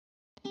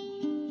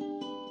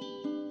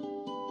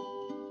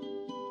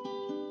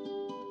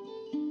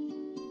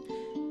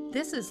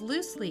This is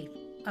Loose Leaf,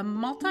 a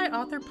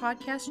multi-author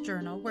podcast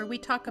journal where we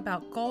talk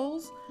about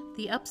goals,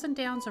 the ups and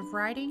downs of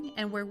writing,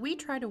 and where we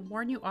try to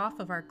warn you off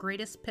of our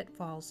greatest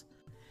pitfalls.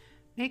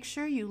 Make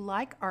sure you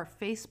like our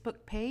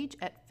Facebook page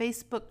at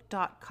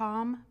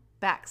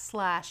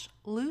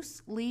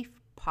facebook.com/Loose Leaf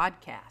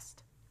Podcast.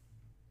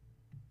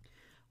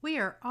 We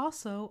are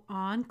also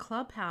on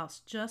Clubhouse.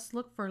 Just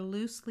look for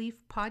Loose Leaf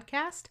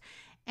Podcast.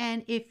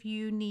 And if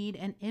you need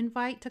an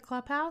invite to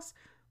Clubhouse,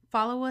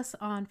 follow us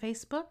on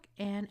Facebook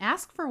and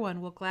ask for one.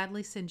 We'll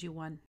gladly send you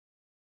one.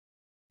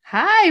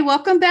 Hi,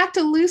 welcome back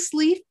to Loose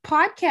Leaf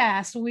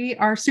Podcast. We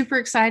are super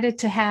excited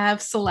to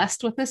have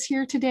Celeste with us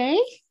here today.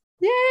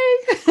 Yay!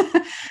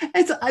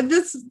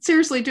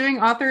 Seriously, doing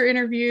author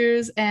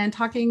interviews and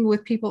talking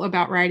with people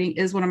about writing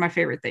is one of my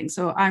favorite things.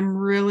 So I'm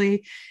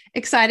really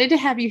excited to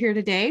have you here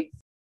today.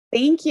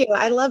 Thank you.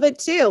 I love it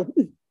too.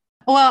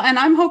 Well, and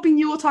I'm hoping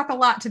you will talk a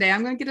lot today.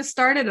 I'm going to get us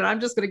started and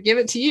I'm just going to give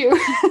it to you.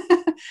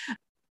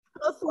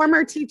 I'm a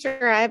former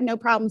teacher. I have no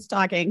problems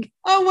talking.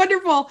 Oh,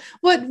 wonderful.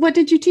 What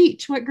did you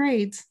teach? What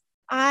grades?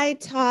 I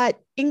taught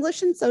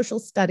English and social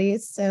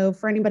studies. So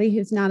for anybody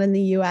who's not in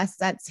the US,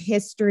 that's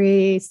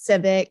history,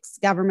 civics,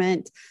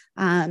 government.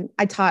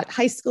 I taught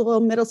high school,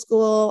 middle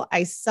school.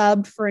 I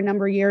subbed for a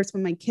number of years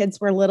when my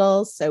kids were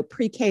little. So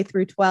pre-K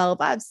through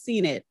 12, I've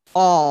seen it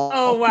all.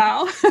 Oh,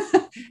 wow.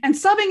 And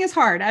subbing is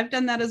hard. I've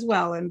done that as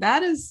well. And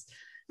that's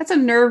a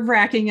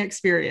nerve-wracking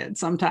experience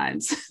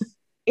sometimes.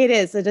 It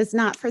is. It is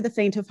not for the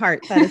faint of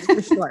heart. That is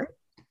for sure.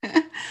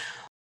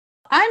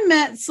 I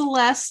met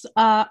Celeste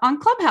on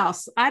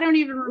Clubhouse. I don't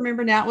even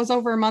remember now. It was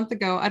over a month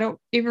ago. I don't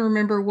even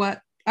remember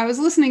what I was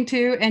listening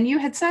to. And you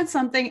had said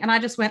something and I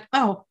just went,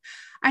 oh,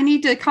 I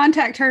need to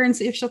contact her and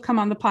see if she'll come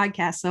on the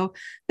podcast. So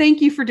thank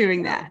you for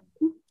doing that.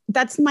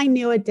 That's my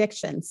new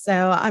addiction.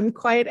 So I'm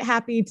quite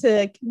happy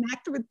to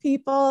connect with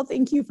people.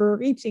 Thank you for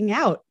reaching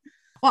out.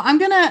 Well, I'm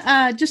going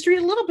to just read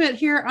a little bit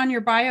here on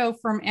your bio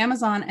from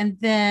Amazon, and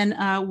then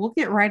we'll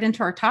get right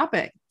into our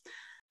topic.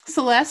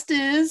 Celeste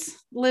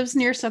lives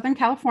near Southern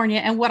California.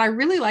 And what I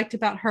really liked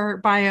about her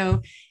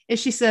bio is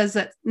she says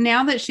that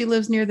now that she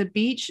lives near the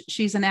beach,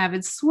 she's an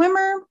avid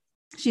swimmer.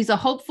 She's a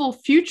hopeful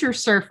future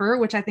surfer,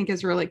 which I think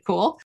is really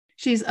cool.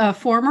 She's a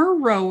former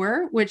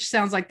rower, which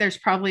sounds like there's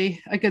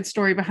probably a good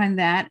story behind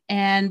that.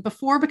 And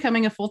before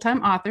becoming a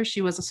full-time author,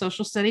 she was a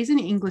social studies and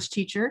English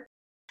teacher.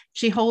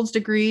 She holds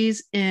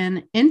degrees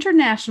in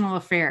international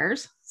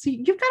affairs. So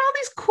you've got all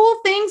these cool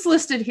things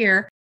listed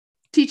here.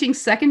 Teaching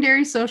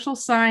secondary social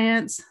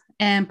science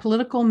and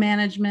political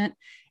management.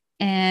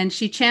 And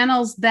she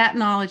channels that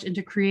knowledge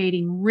into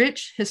creating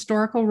rich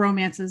historical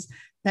romances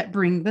that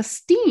bring the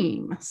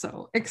steam.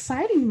 So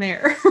exciting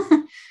there.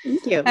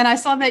 Thank you. And I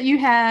saw that you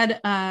had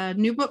a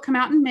new book come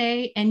out in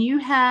May and you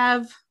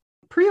have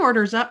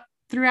pre-orders up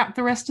throughout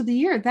the rest of the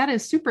year. That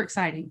is super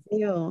exciting.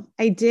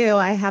 I do.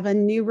 I have a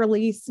new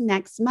release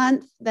next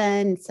month,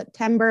 then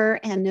September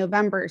and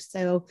November.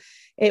 So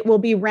it will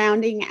be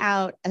rounding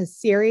out a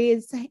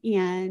series,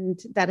 and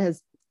that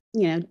has,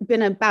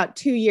 been about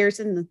 2 years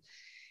in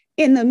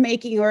the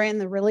making or in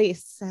the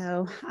release.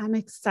 So I'm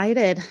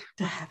excited.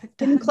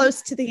 Getting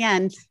close to the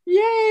end.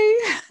 Yay.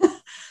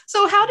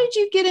 So how did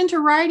you get into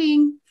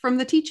writing from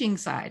the teaching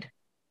side?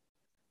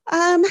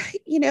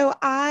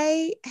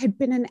 I had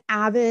been an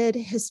avid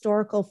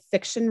historical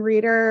fiction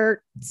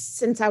reader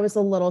since I was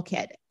a little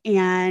kid,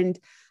 and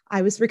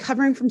I was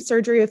recovering from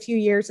surgery a few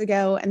years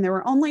ago, and there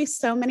were only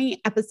so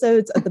many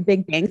episodes of The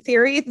Big Bang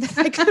Theory that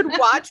I could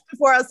watch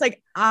before I was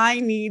like, I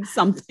need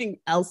something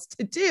else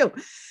to do.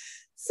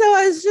 So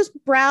I was just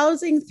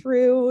browsing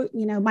through,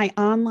 my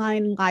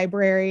online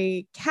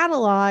library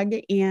catalog,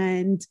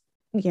 and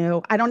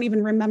I don't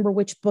even remember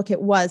which book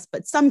it was,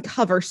 but some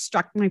cover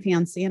struck my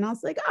fancy. And I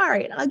was like, all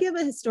right, I'll give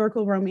a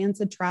historical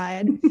romance a try.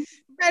 I'd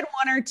read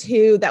one or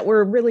two that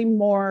were really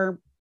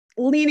more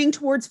leaning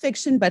towards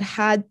fiction, but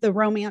had the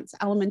romance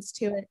elements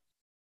to it.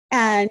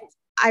 And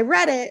I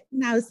read it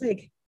and I was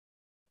like,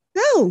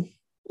 oh,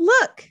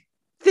 look,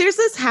 there's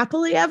this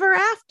happily ever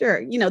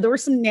after. There were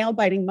some nail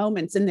biting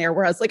moments in there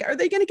where I was like, are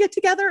they going to get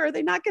together? Are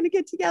they not going to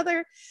get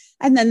together?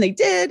 And then they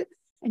did.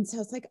 And so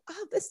I was like,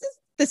 oh,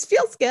 this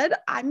feels good.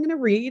 I'm going to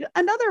read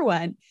another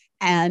one.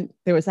 And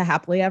there was a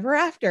happily ever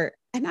after.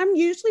 And I'm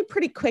usually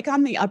pretty quick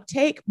on the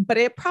uptake, but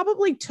it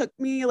probably took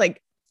me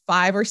like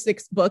 5 or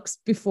 6 books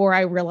before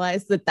I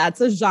realized that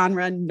that's a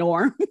genre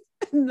norm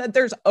and that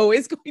there's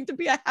always going to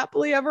be a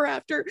happily ever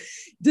after,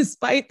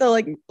 despite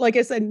the, like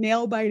I said,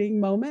 nail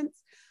biting moments.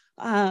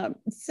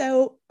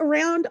 So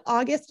around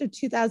August of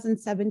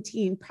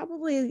 2017,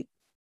 probably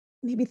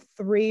maybe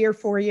 3 or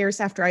 4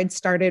 years after I'd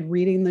started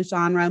reading the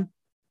genre,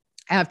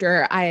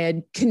 after I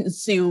had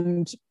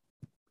consumed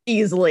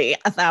easily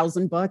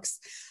 1,000 books,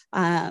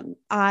 I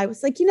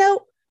was like,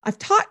 I've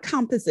taught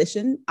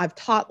composition, I've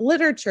taught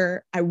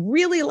literature, I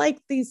really like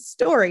these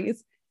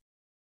stories.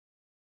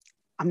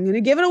 I'm going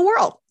to give it a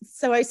whirl.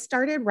 So I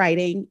started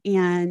writing,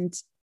 and,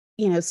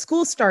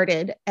 school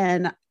started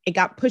and it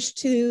got pushed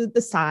to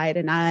the side,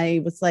 and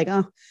I was like,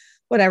 oh,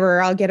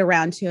 whatever, I'll get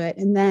around to it.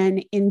 And then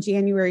in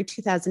January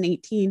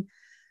 2018,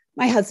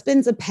 my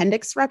husband's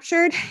appendix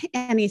ruptured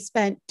and he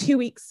spent 2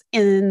 weeks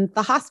in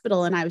the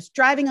hospital, and I was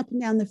driving up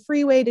and down the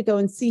freeway to go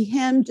and see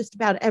him just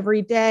about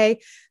every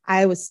day.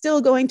 I was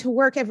still going to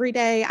work every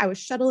day. I was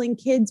shuttling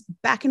kids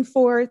back and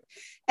forth.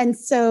 And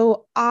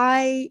so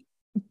I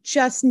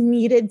just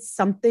needed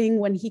something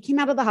when he came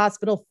out of the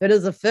hospital, fit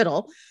as a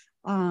fiddle,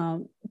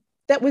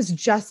 that was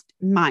just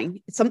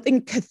mine,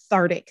 something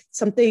cathartic,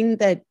 something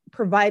that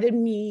provided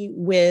me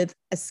with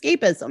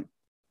escapism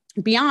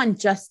beyond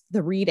just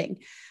the reading.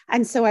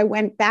 And so I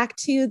went back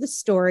to the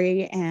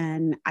story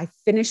and I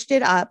finished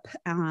it up.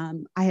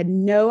 I had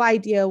no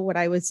idea what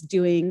I was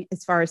doing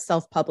as far as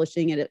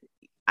self-publishing.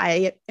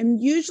 I am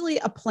usually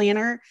a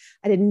planner.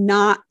 I did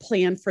not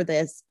plan for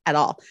this at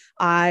all.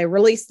 I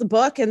released the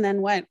book and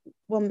then went,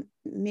 well,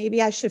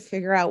 maybe I should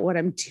figure out what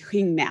I'm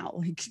doing now.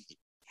 Like,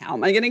 how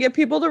am I going to get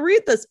people to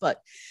read this book?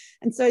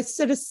 And so I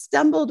sort of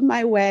stumbled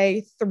my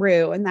way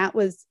through, and that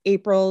was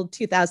April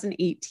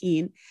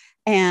 2018.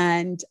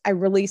 And I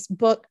released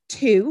book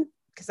 2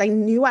 because I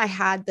knew I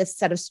had this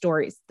set of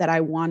stories that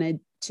I wanted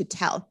to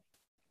tell.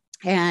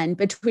 And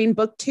between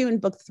book 2 and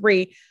book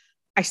 3,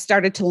 I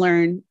started to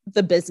learn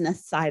the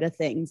business side of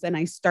things. And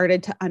I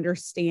started to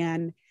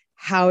understand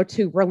how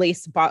to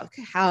release a book,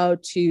 how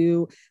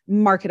to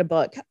market a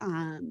book,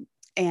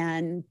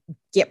 and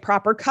get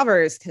proper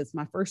covers, because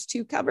my first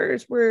 2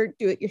 covers were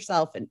do it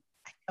yourself. And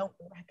I don't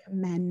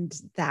recommend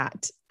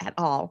that at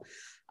all.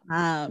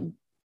 Not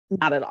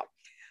at all.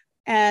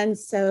 And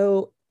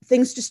so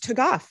things just took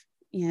off.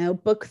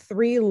 Book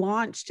 3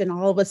 launched, and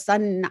all of a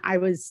sudden I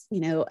was,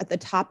 at the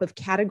top of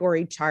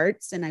category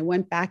charts, and I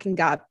went back and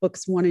got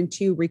books 1 and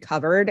 2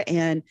 recovered,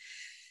 and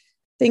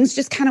things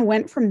just kind of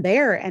went from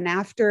there. And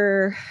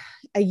after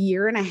a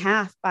year and a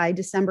half, by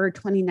December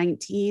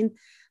 2019,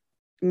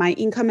 my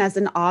income as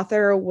an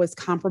author was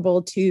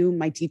comparable to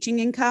my teaching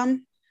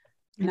income.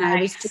 And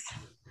nice.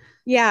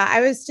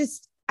 I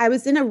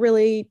was in a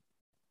really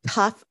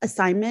tough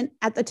assignment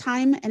at the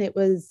time, and it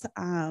was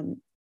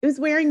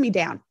wearing me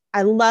down.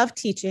 I love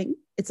teaching.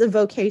 It's a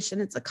vocation,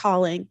 it's a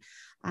calling.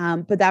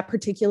 But that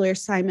particular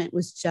assignment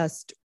was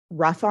just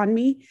rough on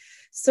me.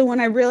 So when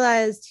I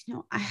realized,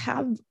 I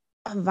have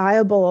a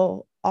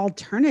viable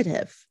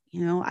alternative,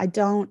 I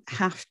don't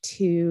have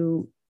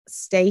to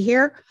stay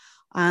here.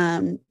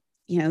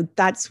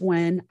 That's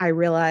when I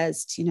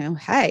realized,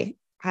 hey,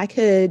 I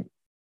could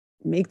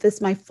make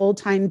this my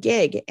full-time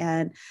gig.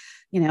 And,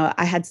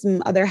 I had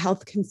some other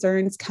health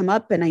concerns come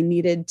up, and I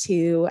needed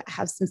to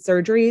have some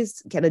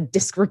surgeries, get a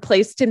disc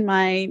replaced in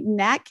my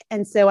neck.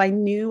 And so I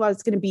knew I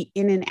was going to be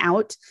in and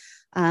out.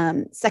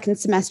 Second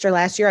semester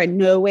last year, I had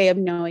no way of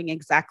knowing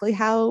exactly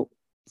how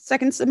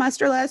second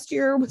semester last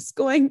year was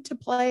going to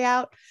play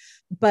out.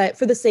 But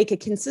for the sake of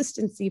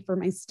consistency for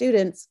my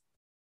students,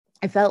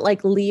 I felt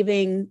like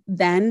leaving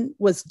then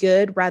was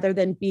good, rather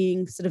than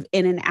being sort of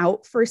in and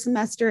out for a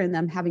semester and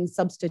them having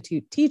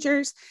substitute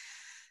teachers.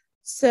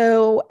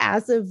 So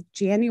as of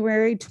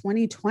January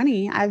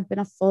 2020, I've been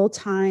a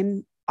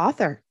full-time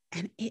author,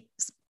 and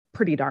it's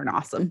pretty darn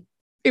awesome.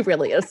 It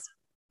really is.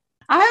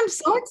 I'm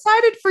so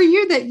excited for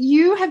you that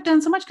you have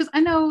done so much, because I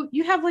know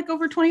you have like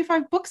over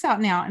 25 books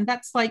out now, and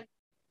that's like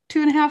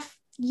 2.5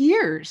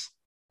 years.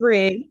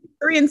 Three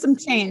and some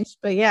change,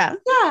 but yeah.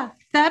 Yeah,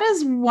 that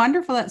is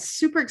wonderful. That's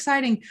super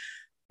exciting.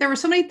 There were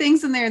so many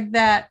things in there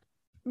that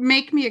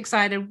make me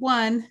excited.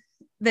 One,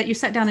 that you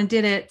sat down and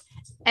did it,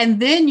 and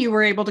then you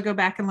were able to go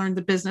back and learn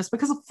the business,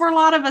 because for a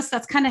lot of us,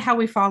 that's kind of how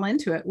we fall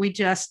into it. We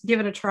just give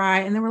it a try,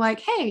 and then we're like,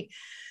 hey,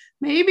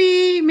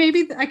 maybe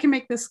I can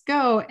make this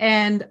go.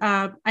 And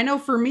I know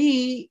for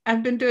me,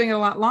 I've been doing it a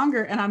lot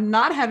longer, and I'm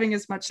not having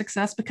as much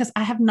success because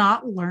I have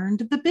not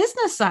learned the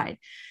business side.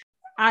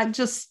 I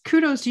just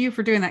kudos to you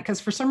for doing that,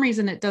 because for some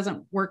reason it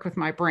doesn't work with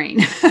my brain.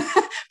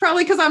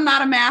 Probably because I'm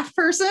not a math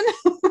person,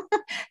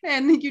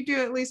 and you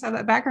do at least have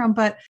that background.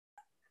 But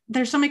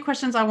there's so many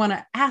questions I want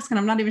to ask, and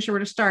I'm not even sure where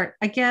to start.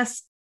 I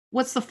guess,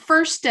 what's the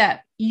first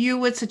step you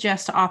would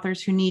suggest to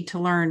authors who need to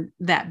learn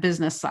that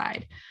business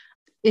side?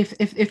 If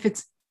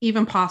it's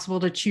even possible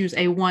to choose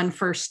a one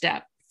first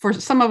step for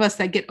some of us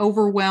that get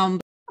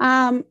overwhelmed.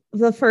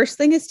 The first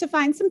thing is to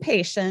find some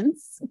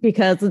patience,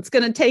 because it's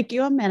going to take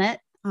you a minute.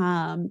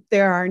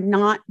 There are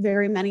not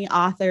very many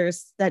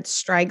authors that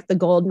strike the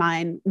gold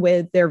mine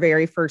with their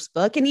very first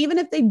book. And even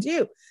if they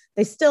do,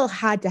 they still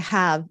had to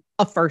have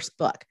a first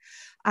book.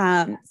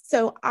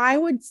 So I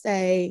would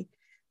say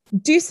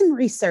do some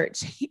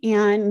research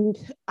and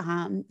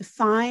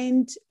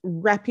find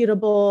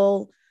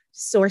reputable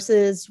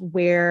sources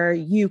where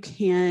you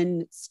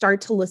can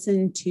start to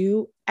listen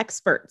to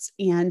experts.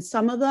 And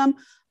some of them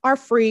are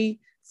free.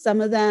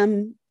 Some of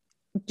them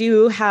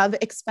do have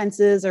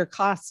expenses or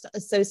costs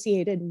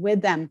associated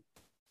with them.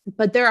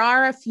 But there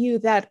are a few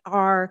that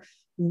are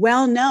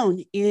well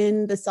known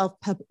in the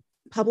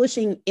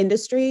self-publishing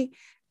industry,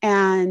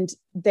 and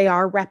they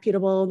are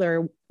reputable.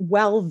 They're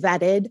well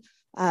vetted.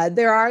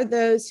 There are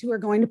those who are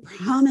going to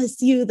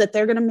promise you that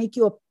they're going to make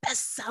you a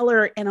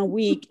bestseller in a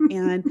week.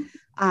 And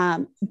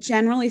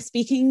generally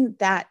speaking,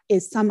 that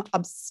is some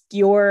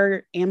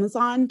obscure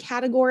Amazon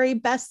category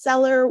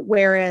bestseller,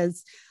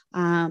 whereas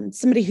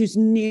Somebody who's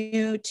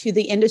new to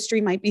the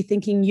industry might be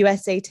thinking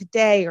USA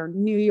Today or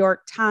New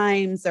York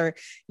Times or,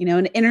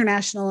 an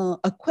international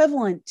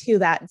equivalent to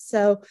that.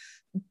 So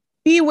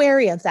be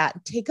wary of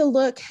that. Take a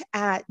look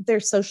at their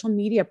social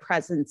media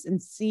presence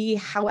and see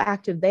how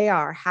active they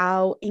are,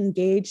 how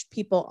engaged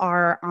people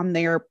are on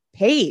their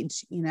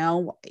page.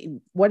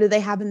 What do they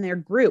have in their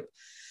group?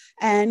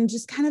 And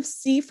just kind of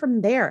see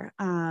from there.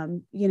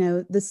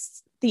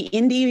 The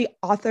indie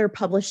author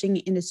publishing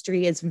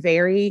industry is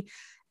very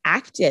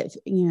active.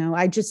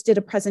 I just did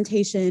a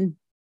presentation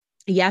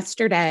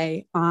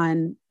yesterday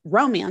on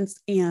romance,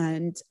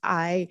 and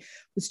I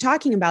was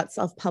talking about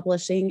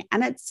self-publishing,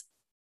 and it's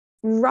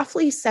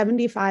roughly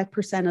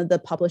 75% of the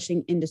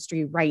publishing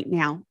industry right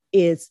now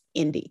is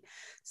indie.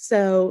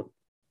 So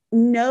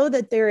know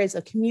that there is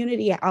a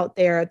community out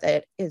there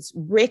that is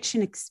rich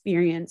in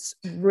experience,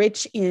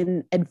 rich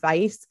in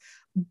advice,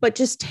 but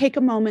just take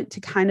a moment to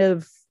kind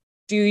of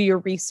do your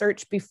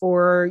research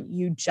before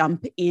you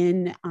jump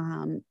in,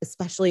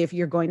 especially if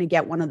you're going to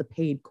get one of the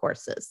paid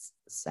courses.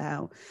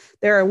 So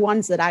there are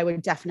ones that I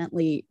would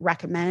definitely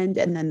recommend.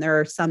 And then there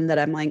are some that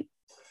I'm like,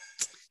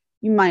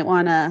 you might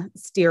want to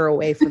steer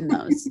away from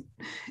those.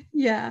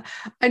 Yeah,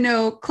 I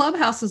know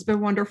Clubhouse has been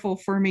wonderful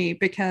for me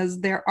because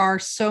there are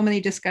so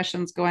many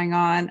discussions going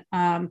on.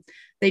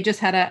 They just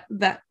had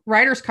that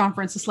writers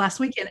conference this last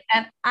weekend,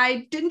 and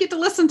I didn't get to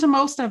listen to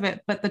most of it,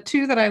 but the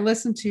two that I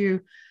listened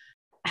to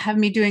have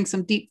me doing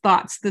some deep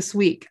thoughts this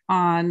week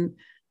on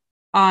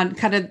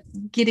kind of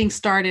getting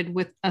started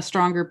with a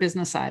stronger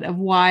business side of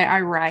why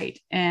I write.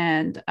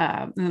 And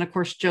then of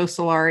course, Joe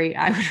Solari,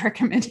 I would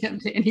recommend him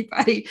to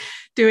anybody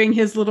doing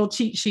his little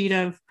cheat sheet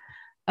of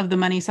the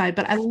money side.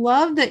 But I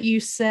love that you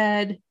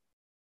said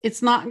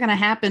it's not going to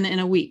happen in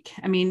a week.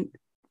 I mean,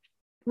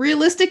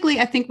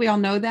 realistically, I think we all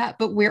know that,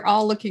 but we're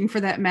all looking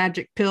for that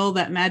magic pill,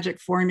 that magic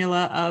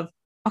formula of,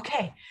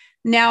 okay,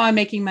 now I'm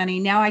making money.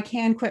 Now I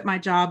can quit my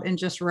job and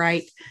just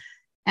write.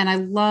 And I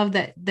love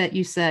that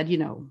you said,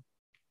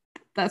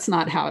 that's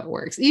not how it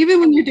works, even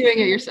when you're doing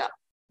it yourself.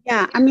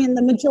 Yeah. I mean,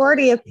 the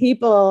majority of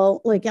people,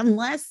 like,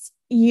 unless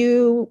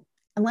you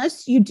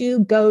do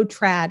go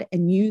trad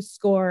and you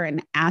score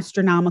an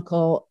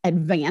astronomical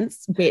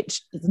advance,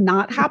 which is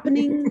not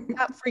happening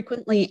that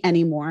frequently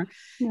anymore,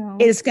 No.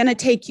 It's going to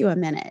take you a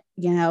minute.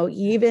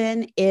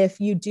 Even if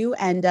you do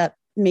end up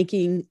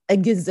making a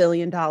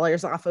gazillion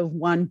dollars off of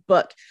one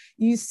book,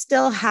 you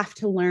still have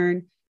to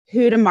learn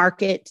who to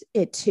market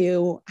it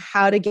to,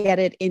 how to get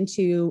it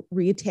into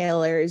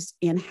retailers,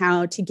 and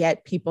how to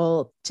get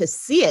people to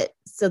see it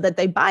so that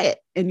they buy it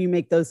and you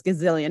make those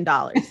gazillion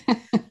dollars.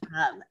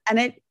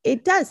 And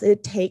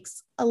it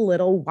takes a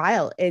little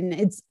while, and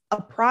it's a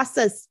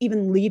process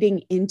even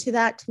leading into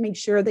that to make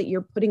sure that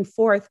you're putting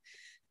forth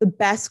the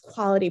best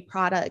quality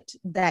product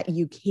that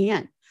you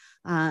can.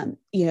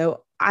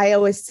 I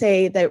always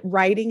say that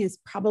writing is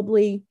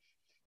probably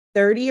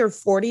 30 or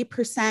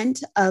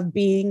 40% of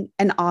being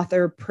an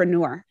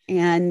authorpreneur.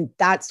 And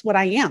that's what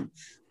I am.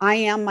 I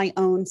am my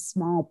own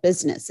small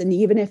business. And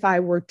even if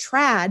I were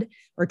trad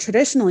or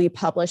traditionally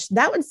published,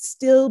 that would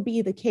still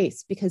be the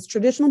case, because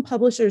traditional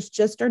publishers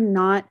just are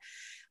not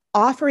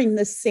offering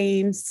the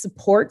same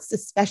supports,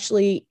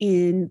 especially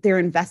in their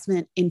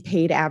investment in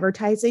paid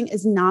advertising,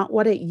 is not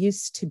what it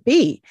used to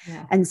be.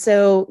 Yeah. And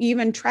so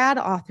even trad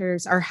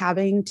authors are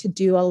having to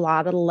do a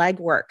lot of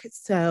legwork.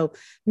 So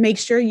make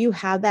sure you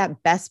have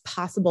that best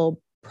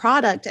possible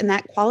product, and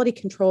that quality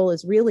control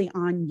is really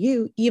on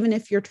you, even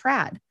if you're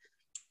trad.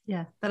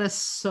 Yeah, that is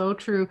so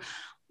true.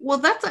 Well,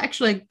 that's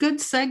actually a good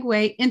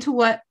segue into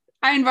what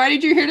I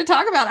invited you here to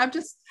talk about.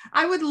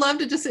 I would love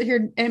to just sit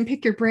here and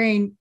pick your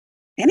brain.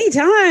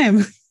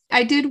 Anytime.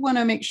 I did want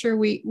to make sure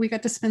we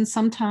got to spend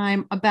some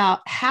time about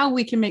how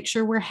we can make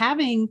sure we're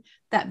having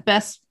that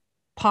best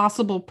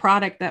possible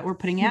product that we're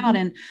putting out.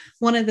 And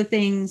one of the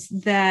things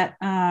that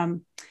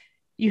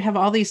you have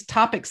all these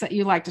topics that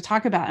you like to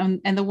talk about.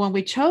 And the one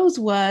we chose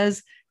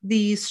was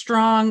the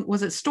strong,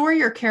 was it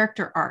story or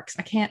character arcs?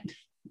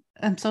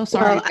 I'm so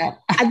sorry.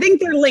 Well, I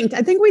think they're linked.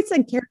 I think we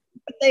said character,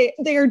 but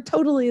they are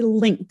totally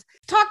linked.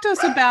 Talk to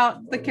us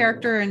about the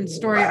character and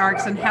story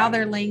arcs and how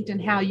they're linked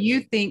and how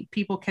you think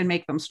people can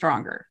make them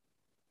stronger.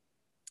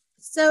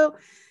 So,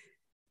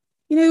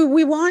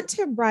 we want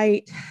to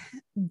write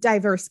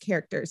diverse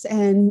characters,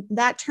 and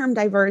that term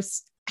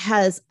diverse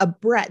has a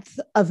breadth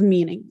of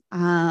meaning.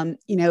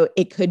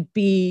 It could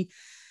be,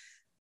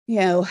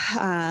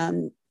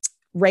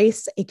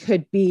 race, it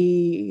could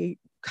be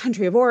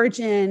country of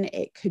origin,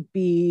 it could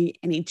be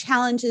any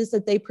challenges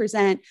that they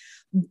present,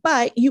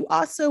 but you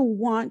also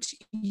want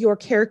your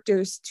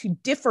characters to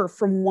differ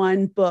from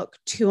one book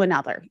to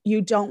another.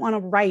 You don't want to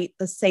write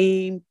the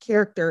same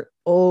character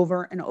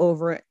over and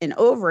over and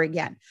over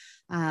again.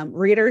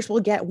 Readers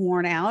will get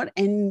worn out,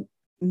 and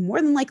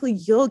more than likely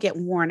you'll get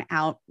worn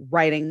out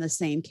writing the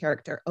same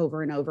character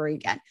over and over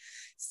again.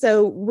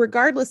 So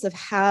regardless of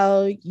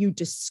how you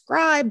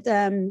describe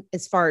them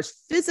as far as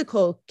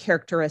physical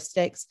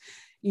characteristics,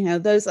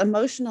 those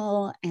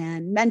emotional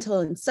and mental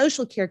and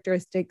social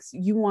characteristics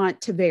you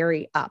want to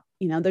vary up.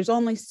 There's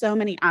only so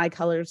many eye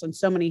colors and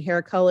so many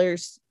hair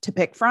colors to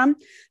pick from.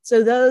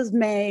 So those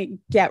may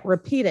get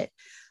repeated,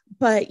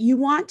 but you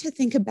want to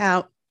think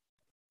about,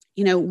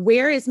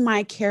 where is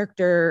my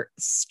character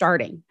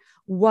starting?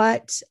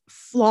 What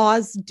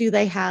flaws do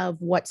they have?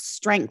 What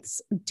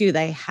strengths do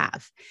they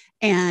have?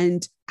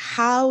 And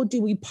how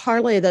do we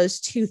parlay those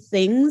two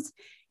things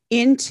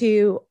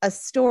into a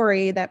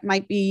story that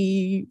might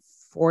be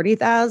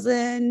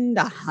 40,000,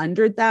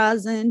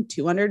 100,000,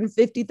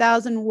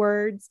 250,000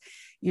 words,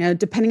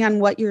 depending on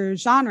what your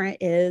genre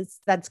is,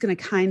 that's going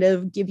to kind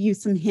of give you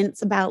some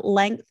hints about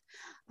length.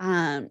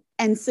 And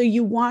so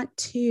you want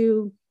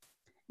to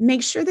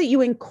make sure that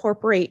you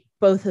incorporate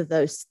both of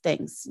those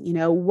things.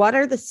 What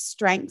are the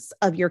strengths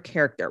of your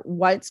character?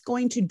 What's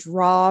going to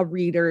draw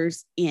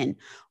readers in?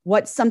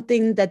 What's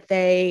something that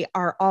they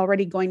are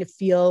already going to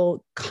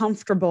feel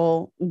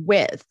comfortable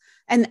with?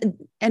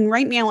 And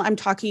right now I'm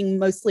talking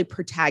mostly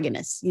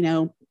protagonists.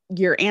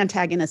 Your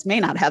antagonist may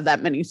not have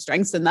that many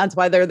strengths, and that's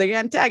why they're the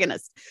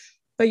antagonist.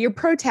 But your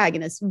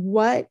protagonist,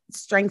 what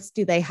strengths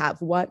do they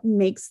have? What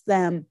makes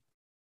them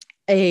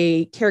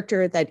a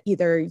character that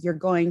either you're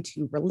going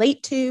to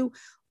relate to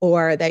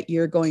or that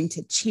you're going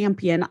to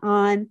champion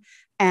on,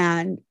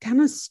 and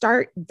kind of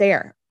start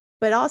there.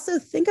 But also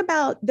think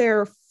about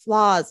their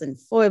flaws and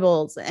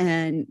foibles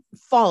and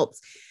faults,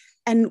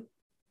 and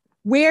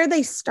where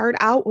they start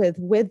out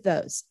with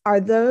those. Are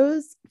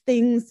those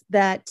things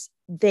that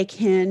they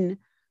can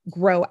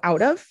grow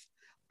out of?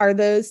 Are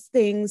those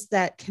things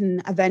that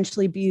can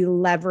eventually be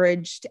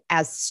leveraged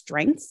as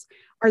strengths?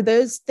 Are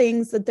those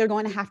things that they're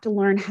going to have to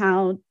learn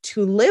how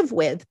to live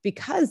with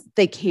because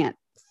they can't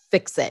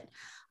fix it?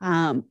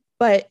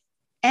 But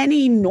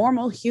any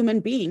normal human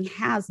being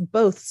has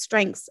both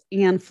strengths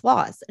and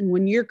flaws. And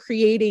when you're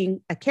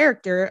creating a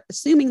character,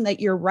 assuming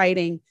that you're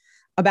writing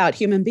about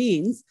human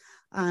beings,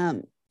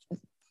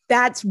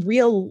 that's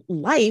real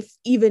life,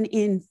 even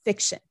in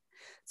fiction.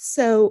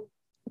 So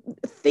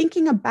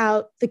thinking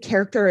about the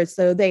character as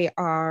though they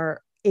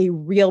are a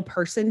real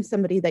person,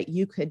 somebody that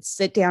you could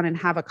sit down and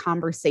have a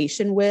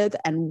conversation with,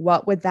 and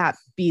what would that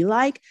be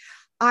like,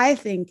 I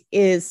think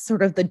is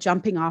sort of the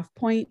jumping off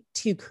point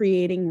to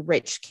creating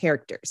rich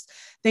characters.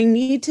 They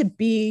need to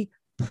be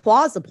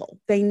plausible.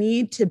 They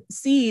need to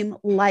seem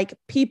like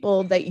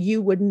people that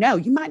you would know.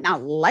 You might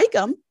not like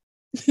them.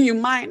 You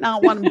might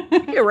not want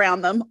to be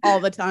around them all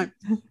the time,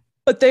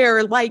 but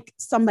they're like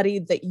somebody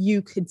that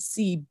you could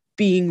see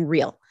being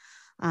real.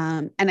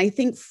 And I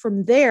think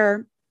from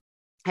there,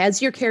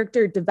 as your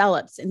character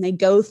develops and they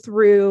go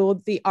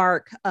through the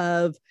arc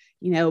of,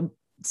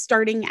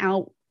 starting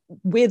out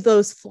with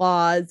those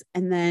flaws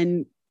and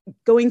then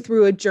going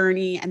through a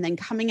journey and then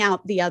coming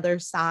out the other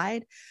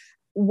side,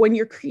 when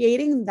you're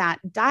creating that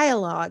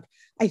dialogue,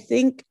 I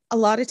think a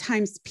lot of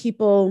times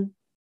people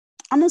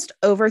almost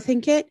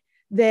overthink it.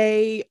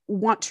 They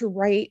want to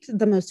write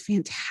the most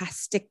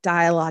fantastic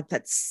dialogue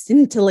that's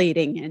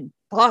scintillating and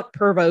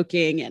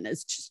thought-provoking and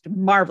is just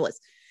marvelous.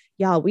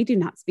 Y'all, we do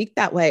not speak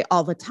that way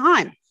all the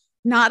time.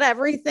 Not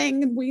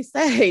everything we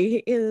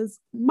say is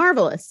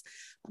marvelous.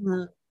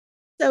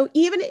 So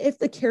even if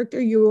the character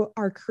you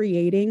are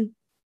creating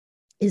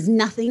is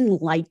nothing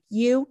like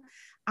you,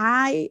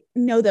 I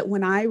know that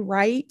when I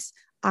write,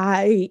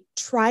 I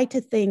try to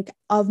think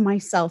of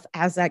myself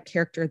as that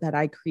character that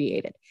I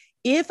created.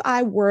 If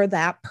I were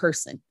that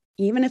person,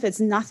 even if it's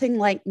nothing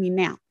like me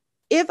now,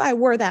 if I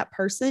were that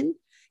person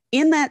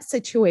in that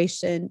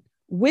situation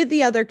with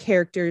the other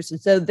characters,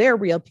 so they're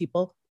real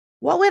people,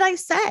 what would I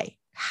say?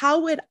 How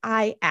would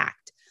I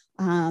act?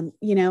 And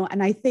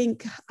I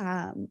think,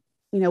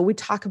 we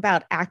talk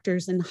about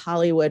actors in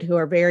Hollywood who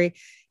are very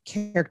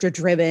character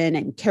driven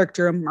and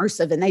character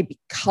immersive, and they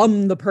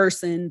become the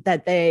person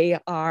that they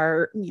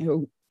are,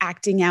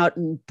 acting out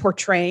and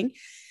portraying.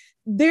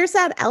 There's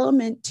that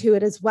element to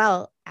it as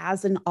well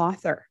as an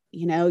author.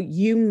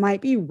 You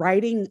might be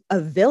writing a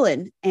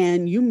villain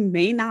and you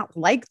may not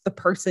like the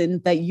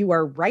person that you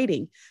are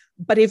writing,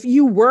 but if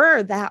you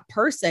were that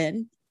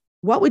person,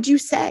 what would you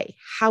say?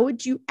 How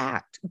would you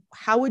act?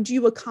 How would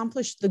you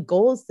accomplish the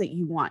goals that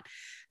you want?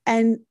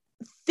 And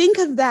think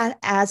of that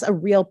as a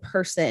real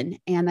person.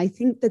 And I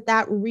think that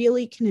that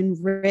really can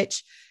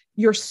enrich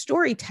your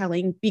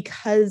storytelling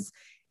because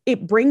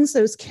it brings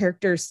those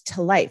characters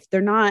to life.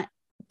 They're not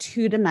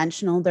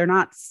two-dimensional. They're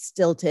not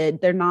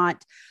stilted. They're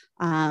not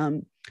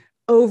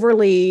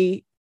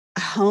overly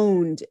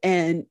honed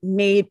and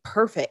made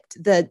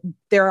perfect. That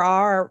there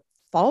are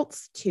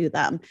faults to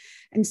them.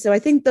 And so I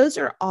think those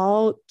are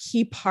all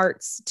key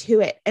parts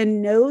to it.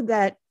 And know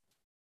that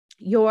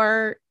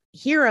your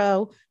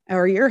hero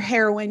or your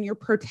heroine, your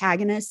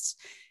protagonist,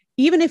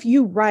 even if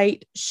you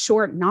write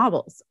short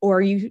novels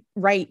or you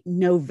write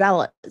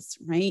novellas,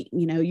 right?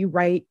 You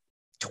write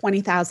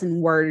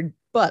 20,000 word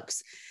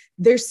books,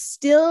 there's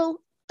still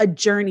a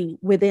journey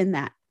within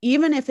that.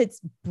 Even if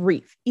it's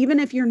brief, even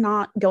if you're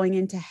not going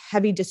into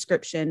heavy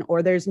description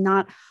or there's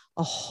not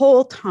a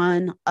whole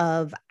ton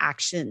of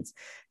actions,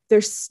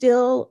 there's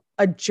still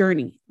a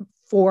journey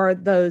for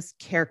those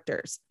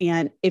characters.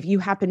 And if you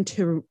happen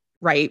to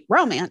write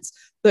romance,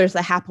 there's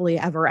a happily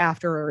ever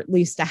after, or at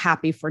least a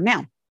happy for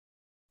now.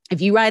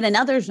 If you write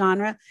another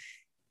genre,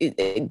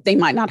 they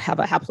might not have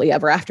a happily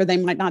ever after. They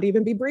might not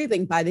even be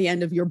breathing by the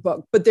end of your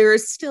book, but there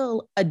is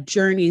still a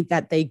journey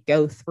that they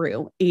go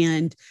through.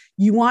 And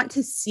you want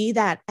to see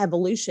that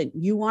evolution.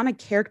 You want a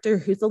character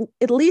who's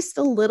at least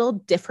a little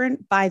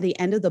different by the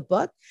end of the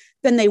book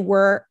than they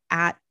were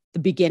at the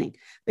beginning,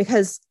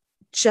 because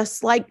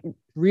just like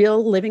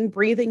real living,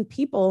 breathing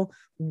people,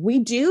 we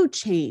do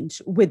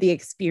change with the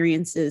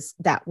experiences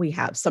that we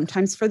have,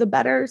 sometimes for the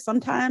better,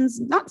 sometimes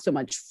not so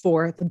much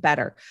for the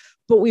better.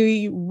 But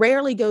we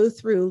rarely go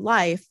through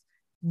life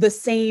the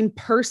same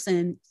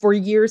person for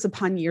years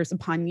upon years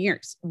upon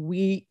years.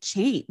 We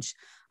change,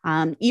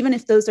 even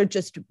if those are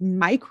just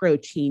micro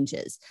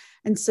changes.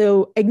 And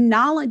so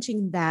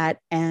acknowledging that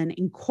and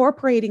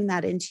incorporating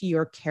that into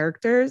your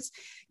characters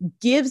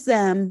gives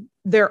them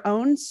their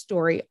own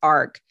story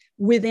arc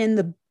within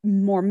the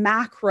more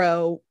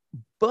macro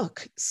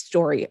book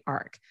story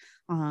arc.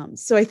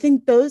 So I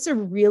think those are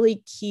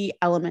really key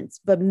elements,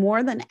 but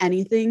more than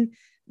anything,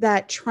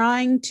 that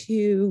trying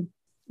to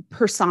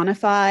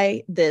personify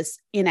this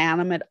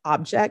inanimate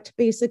object,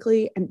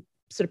 basically, and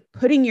sort of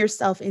putting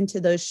yourself into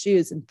those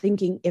shoes and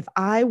thinking, if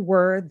I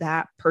were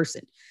that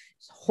person,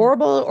 as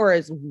horrible or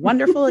as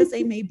wonderful as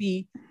they may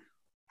be,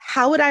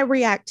 how would I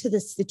react to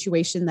this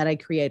situation that I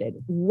created?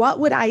 What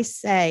would I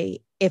say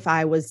if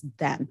I was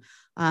them?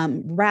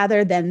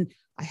 Rather than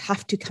I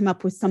have to come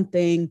up with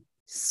something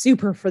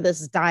super for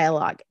this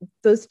dialogue.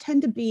 Those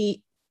tend to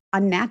be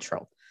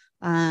unnatural.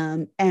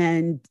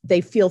 And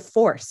they feel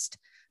forced.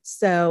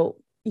 So,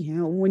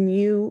 when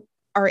you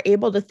are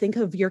able to think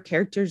of your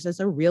characters as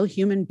a real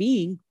human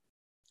being,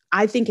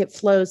 I think it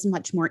flows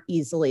much more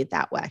easily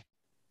that way.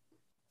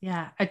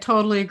 Yeah, I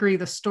totally agree.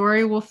 The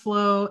story will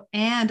flow,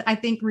 and I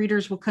think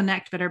readers will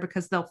connect better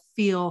because they'll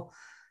feel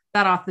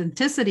that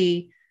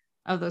authenticity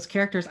of those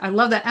characters. I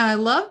love that. And I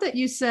love that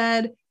you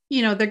said,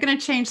 they're going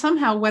to change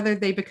somehow, whether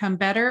they become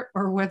better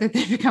or whether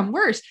they become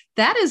worse.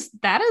 That is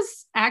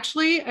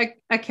actually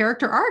a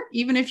character arc,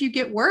 even if you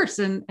get worse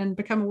and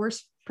become a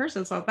worse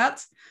person. So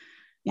that's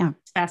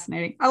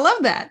fascinating. I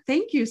love that.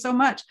 Thank you so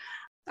much.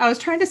 I was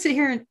trying to sit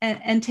here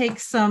and take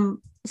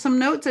some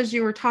notes as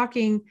you were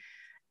talking.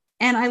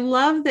 And I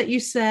love that you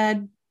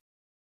said,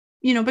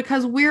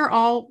 because we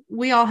all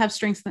have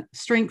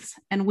strengths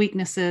and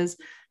weaknesses,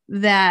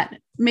 that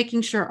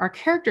making sure our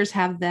characters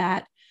have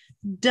that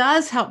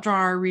does help draw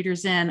our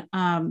readers in.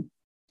 I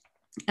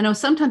know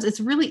sometimes it's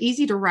really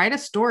easy to write a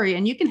story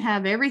and you can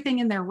have everything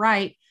in there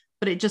right,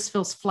 but it just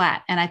feels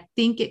flat. And I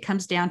think it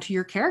comes down to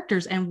your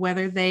characters and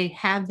whether they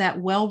have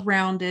that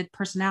well-rounded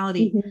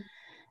personality. Mm-hmm.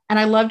 And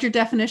I loved your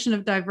definition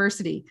of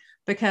diversity,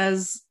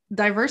 because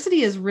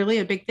diversity is really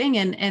a big thing.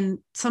 And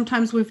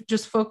sometimes we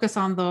just focus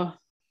on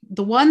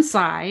the one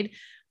side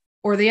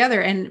or the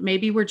other. And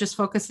maybe we're just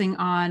focusing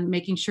on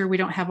making sure we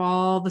don't have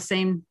all the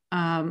same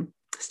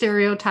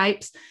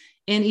stereotypes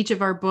in each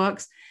of our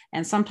books.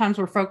 And sometimes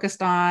we're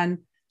focused on,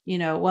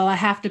 I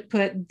have to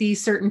put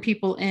these certain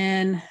people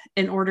in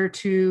order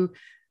to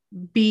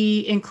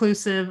be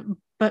inclusive,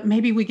 but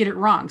maybe we get it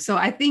wrong. So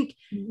I think,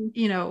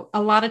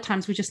 a lot of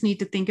times we just need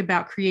to think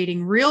about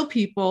creating real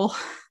people.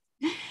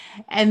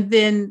 And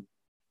then,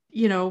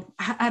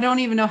 I don't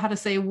even know how to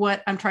say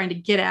what I'm trying to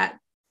get at.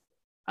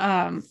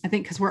 I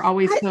think because we're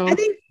always I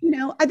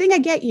think I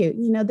get you.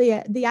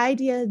 The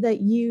idea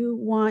that you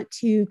want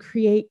to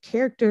create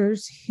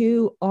characters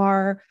who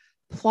are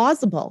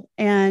plausible.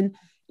 And,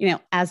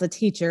 as a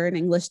teacher, an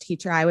English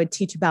teacher, I would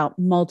teach about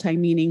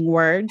multi-meaning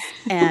words.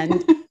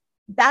 And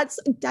that's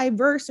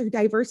diverse, or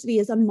diversity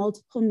is a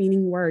multiple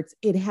meaning words.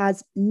 It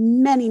has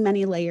many,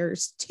 many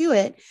layers to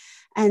it.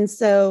 And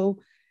so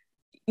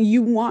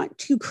you want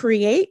to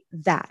create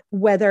that,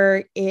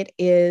 whether it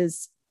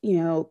is,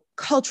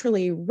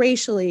 culturally,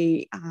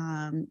 racially,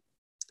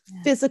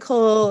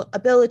 physical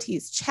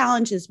abilities,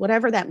 challenges,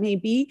 whatever that may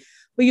be.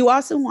 But you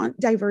also want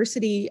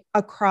diversity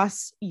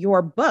across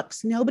your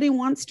books. Nobody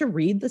wants to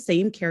read the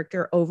same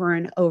character over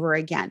and over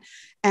again.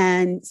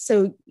 And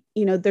so,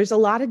 there's a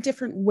lot of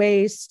different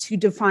ways to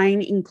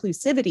define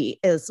inclusivity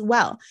as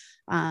well.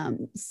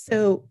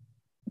 So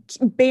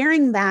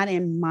bearing that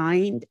in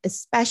mind,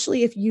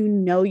 especially if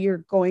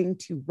you're going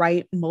to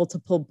write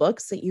multiple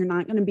books, that you're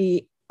not going to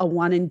be a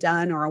one and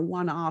done or a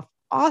one-off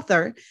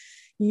author,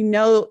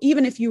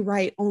 even if you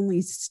write only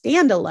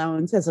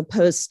standalones as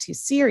opposed to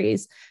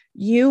series,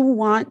 you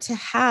want to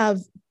have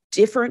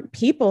different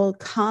people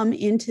come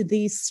into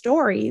these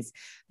stories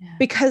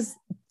because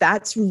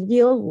that's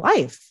real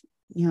life.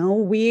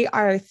 We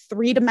are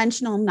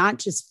three-dimensional, not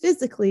just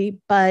physically,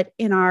 but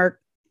in our,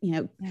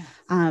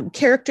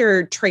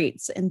 character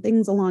traits and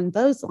things along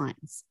those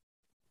lines.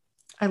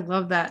 I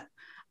love that.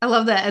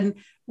 And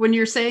when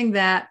you're saying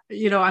that,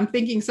 I'm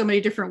thinking so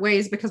many different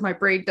ways because my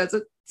brain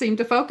doesn't seem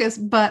to focus,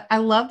 but I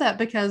love that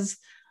because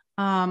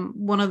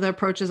one of the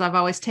approaches I've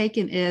always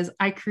taken is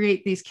I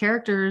create these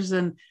characters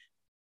and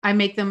I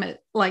make them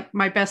like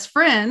my best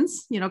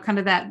friends, you know, kind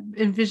of that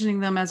envisioning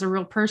them as a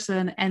real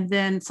person. And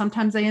then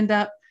sometimes they end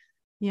up,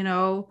 you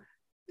know,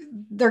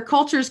 their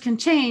cultures can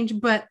change,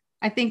 but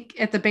I think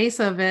at the base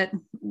of it,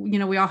 you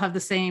know, we all have the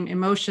same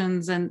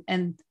emotions,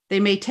 and they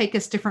may take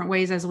us different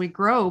ways as we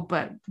grow,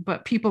 but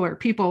people are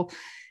people.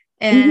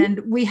 And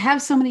we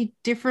have so many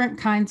different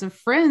kinds of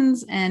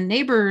friends and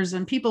neighbors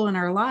and people in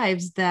our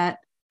lives that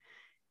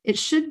it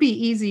should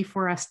be easy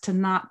for us to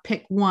not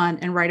pick one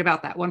and write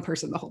about that one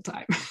person the whole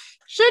time.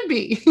 Should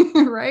be,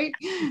 right?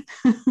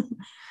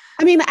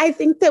 I mean, I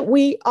think that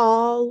we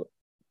all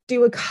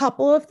do a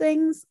couple of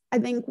things. I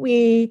think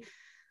we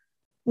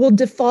will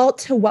default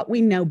to what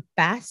we know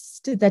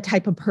best, the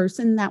type of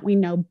person that we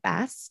know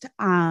best.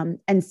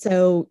 And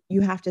so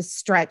you have to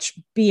stretch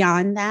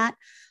beyond that.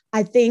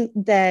 I think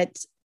that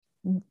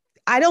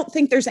I don't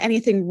think there's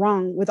anything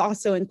wrong with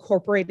also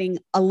incorporating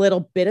a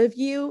little bit of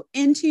you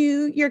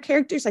into your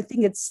characters. I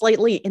think it's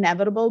slightly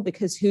inevitable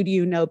because who do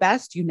you know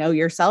best? You know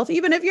yourself.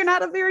 Even if you're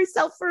not a very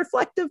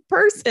self-reflective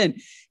person,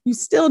 you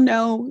still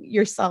know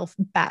yourself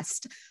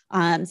best.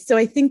 So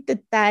I think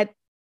that that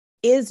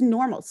is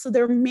normal. So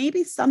there may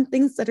be some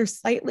things that are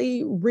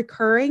slightly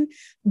recurring,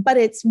 but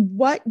it's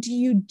what do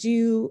you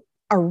do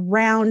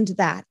around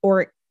that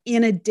or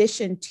in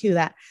addition to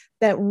that,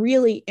 that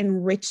really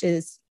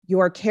enriches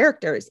your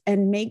characters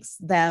and makes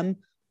them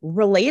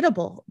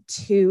relatable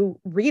to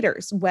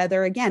readers,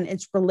 whether again,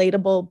 it's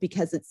relatable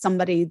because it's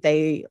somebody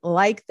they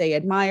like, they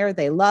admire,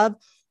 they love,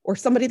 or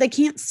somebody they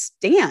can't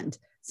stand,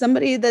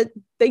 somebody that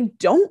they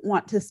don't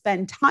want to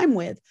spend time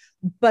with.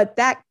 But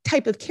that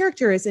type of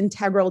character is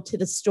integral to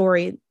the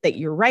story that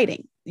you're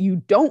writing. You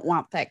don't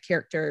want that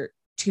character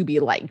to be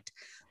liked.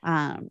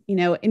 You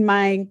know, in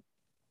my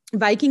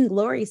Viking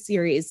Glory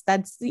series,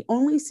 that's the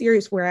only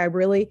series where I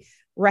really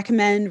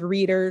recommend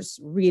readers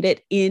read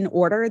it in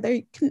order.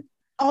 They can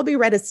all be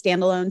read as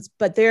standalones,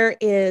 but there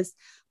is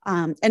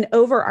an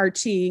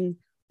overarching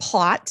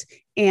plot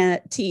and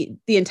to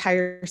the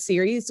entire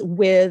series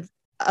with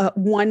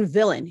one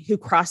villain who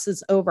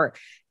crosses over.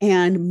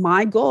 And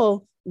my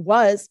goal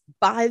was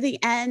by the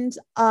end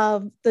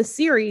of the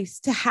series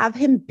to have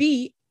him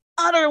be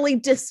utterly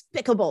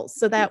despicable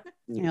so that,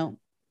 you know,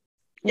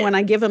 when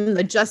I give him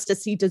the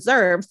justice he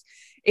deserves,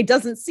 it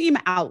doesn't seem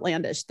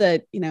outlandish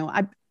that, you know,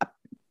 I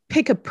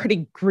pick a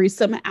pretty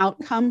gruesome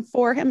outcome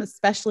for him,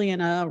 especially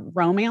in a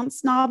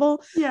romance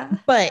novel. Yeah.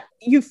 But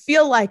you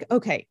feel like,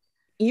 okay,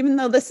 even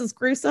though this is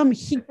gruesome,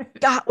 he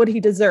got what he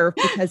deserved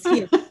because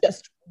he is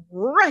just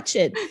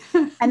wretched.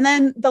 And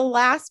then the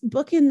last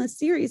book in the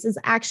series is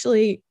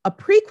actually a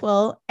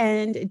prequel,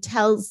 and it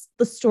tells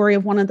the story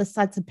of one of the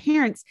sets of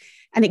parents.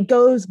 And it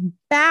goes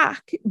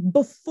back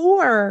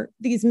before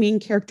these main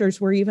characters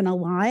were even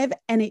alive.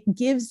 And it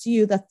gives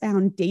you the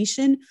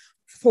foundation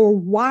for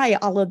why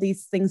all of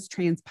these things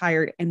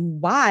transpired and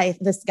why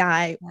this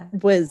guy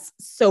was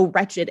so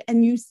wretched.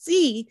 And you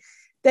see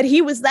that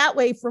he was that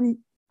way from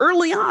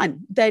early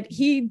on, that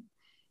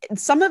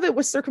some of it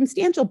was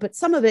circumstantial, but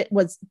some of it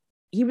was,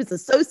 he was a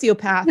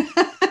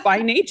sociopath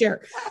by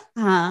nature.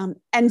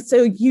 And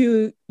so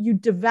you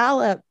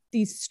develop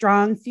these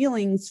strong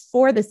feelings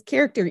for this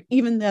character,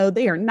 even though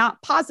they are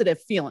not positive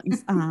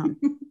feelings.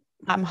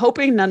 I'm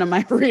hoping none of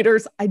my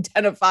readers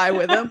identify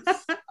with him.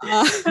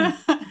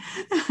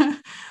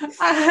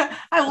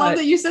 I love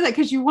that you said that,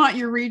 because you want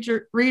your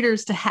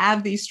readers to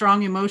have these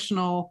strong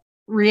emotional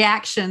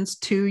reactions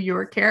to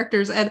your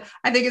characters. And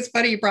I think it's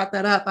funny you brought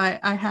that up.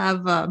 I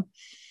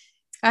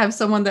have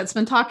someone that's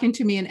been talking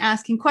to me and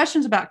asking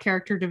questions about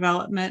character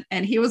development.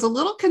 And he was a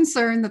little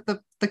concerned that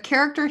the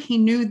character he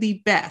knew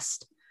the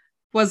best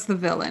was the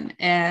villain,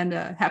 and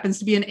happens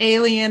to be an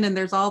alien, and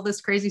there's all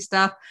this crazy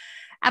stuff.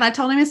 And I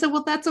told him, I said,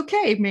 well, that's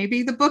okay.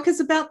 Maybe the book is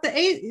about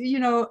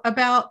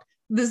about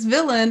this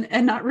villain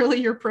and not really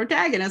your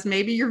protagonist.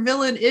 Maybe your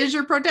villain is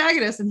your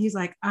protagonist. And he's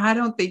like, I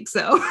don't think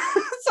so.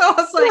 So I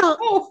was like,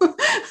 oh.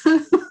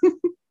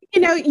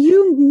 You know,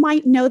 you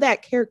might know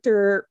that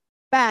character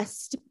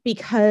best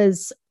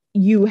because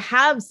you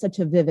have such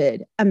a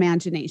vivid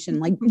imagination.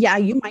 Like, yeah,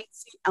 you might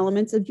see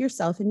elements of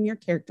yourself in your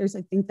characters.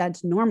 I think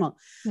that's normal.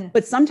 Yeah.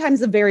 But sometimes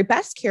the very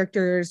best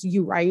characters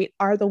you write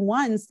are the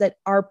ones that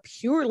are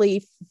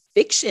purely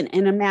fiction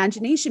and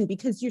imagination,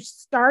 because you're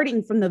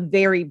starting from the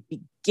very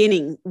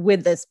beginning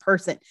with this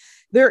person.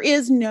 There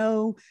is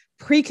no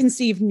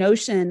preconceived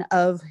notion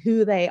of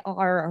who they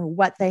are or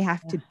what they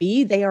have to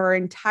be. They are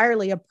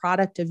entirely a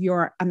product of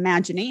your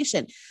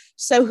imagination.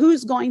 So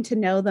who's going to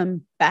know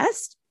them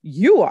best?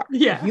 You are.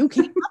 Yeah. You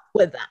came up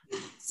with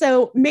them.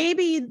 So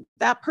maybe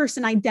that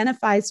person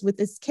identifies with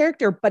this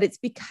character, but it's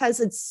because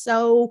it's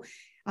so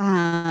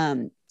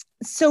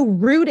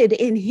rooted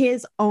in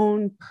his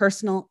own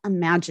personal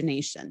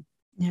imagination.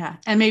 Yeah.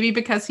 And maybe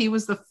because he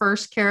was the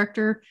first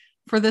character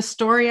for the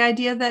story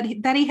idea that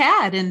he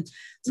had. And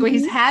so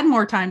he's had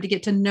more time to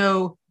get to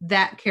know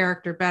that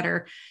character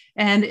better.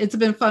 And it's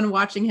been fun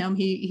watching him.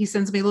 He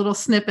sends me little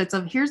snippets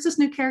of, here's this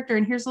new character,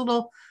 and here's a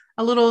little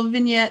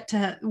vignette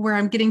where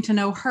I'm getting to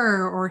know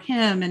her or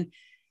him. And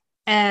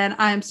and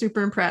I'm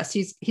super impressed.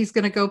 He's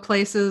going to go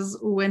places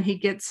when he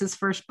gets his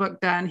first book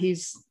done.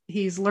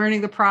 He's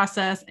learning the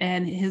process,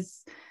 and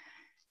he's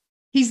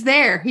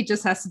there. He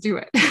just has to do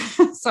it.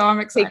 So I'm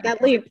excited. Take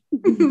that leap.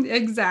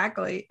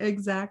 Exactly.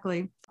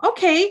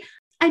 Okay.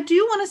 I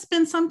do want to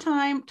spend some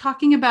time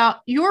talking about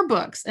your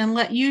books and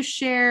let you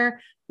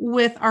share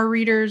with our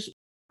readers,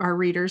 our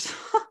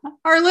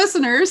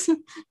listeners.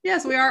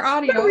 Yes, we are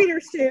audio. Our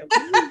readers too.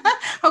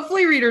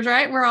 Hopefully readers,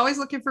 right? We're always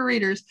looking for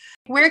readers.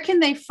 Where can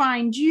they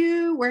find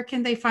you? Where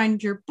can they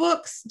find your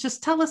books?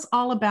 Just tell us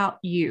all about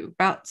you,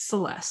 about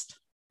Celeste.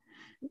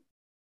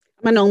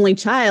 I'm an only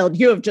child.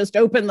 You have just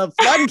opened the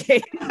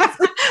floodgates.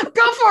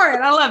 Go for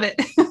it. I love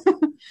it.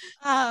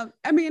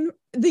 I mean,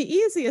 the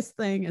easiest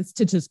thing is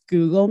to just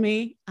Google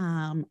me.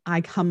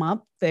 I come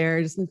up.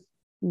 There's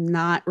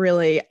not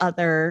really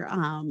other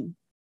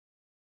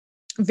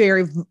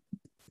very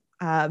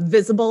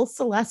visible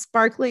Celeste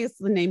Barkley. So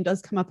the name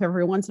does come up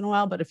every once in a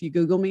while, but if you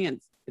Google me,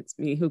 it's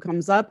me who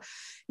comes up.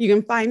 You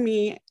can find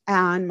me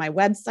on my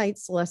website,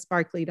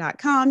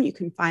 celestebarkley.com. You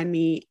can find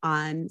me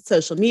on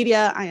social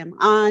media. I am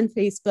on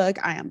Facebook.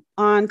 I am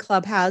on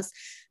Clubhouse.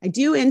 I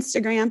do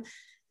Instagram.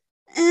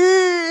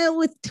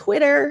 With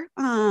Twitter,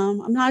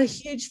 I'm not a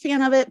huge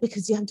fan of it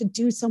because you have to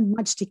do so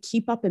much to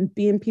keep up and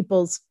be in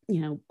people's,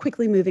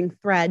 quickly moving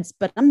threads,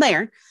 but I'm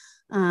there.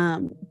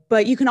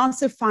 But you can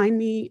also find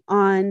me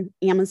on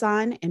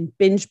Amazon and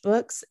Binge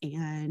Books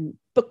and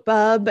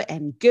BookBub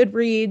and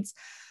Goodreads.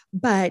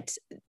 But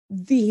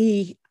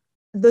the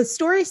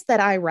stories that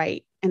I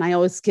write, and I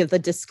always give the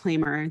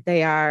disclaimer,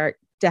 they are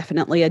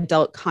definitely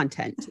adult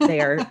content. They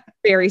are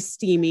very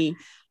steamy,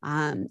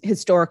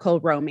 historical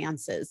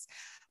romances.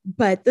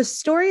 But the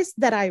stories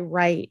that I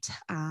write,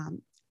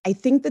 I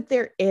think that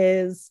there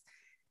is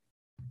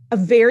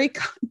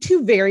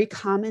two very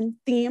common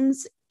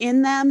themes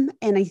in them.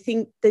 And I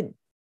think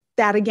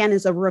that again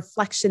is a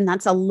reflection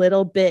that's a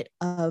little bit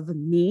of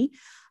me.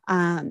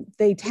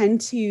 They tend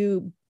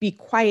to be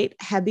quite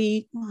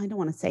heavy. Well, I don't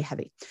want to say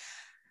heavy.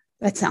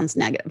 That sounds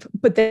negative,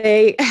 but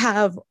they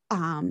have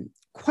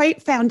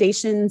quite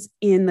foundations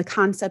in the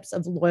concepts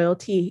of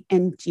loyalty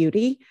and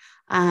duty.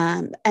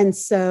 And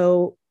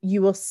so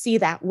you will see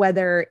that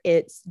whether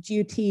it's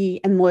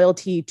duty and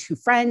loyalty to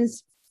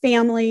friends,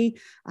 family,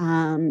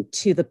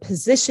 to the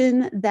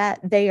position that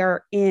they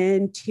are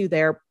in, to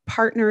their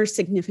partner,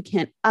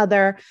 significant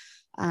other.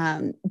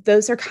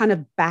 Those are kind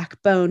of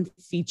backbone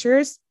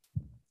features.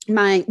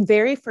 My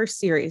very first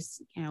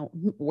series,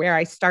 where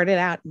I started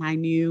out and I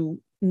knew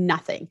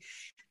nothing,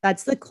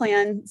 that's the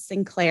Clan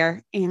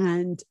Sinclair.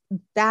 And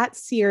that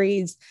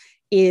series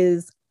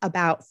is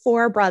about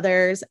 4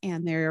 brothers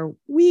and their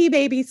wee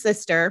baby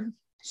sister.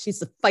 She's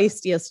the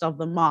feistiest of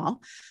them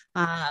all.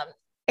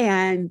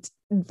 And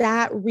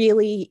that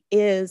really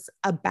is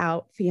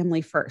about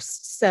family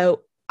first.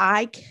 So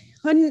I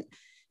couldn't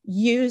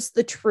use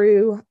the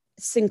true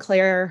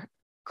Sinclair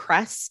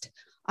crest.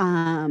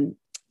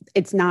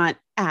 It's not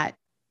at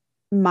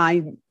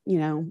my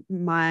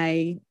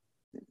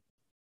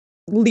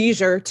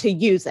leisure to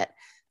use it.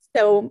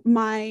 So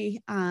my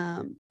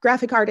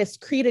graphic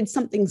artist created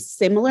something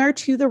similar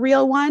to the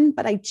real one,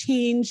 but I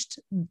changed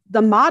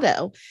the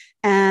motto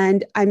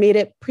and I made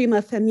it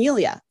Prima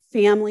Familia,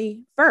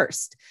 family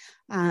first.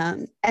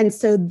 And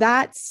so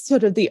that's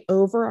sort of the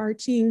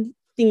overarching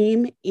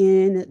theme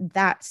in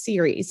that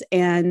series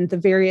and the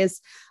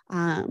various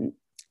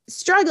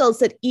struggles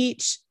that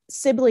each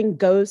sibling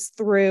goes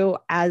through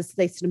as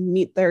they sort of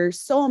meet their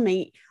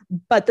soulmate,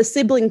 but the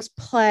siblings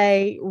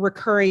play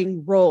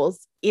recurring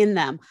roles in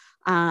them.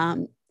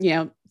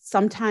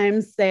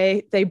 Sometimes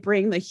they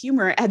bring the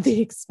humor at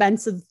the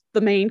expense of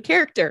the main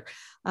character.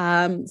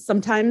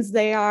 Sometimes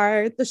they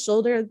are the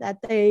shoulder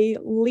that they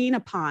lean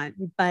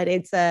upon, but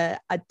it's a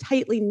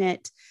tightly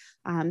knit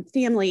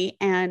family.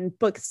 And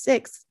book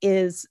 6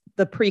 is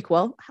the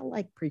prequel. I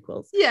like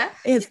prequels. Yeah.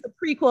 It's the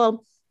prequel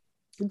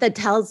that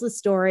tells the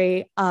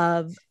story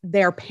of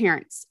their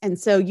parents. And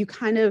so you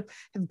kind of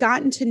have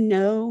gotten to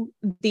know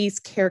these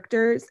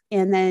characters.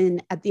 And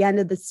then at the end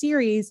of the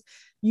series,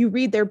 you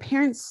read their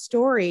parents'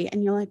 story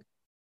and you're like,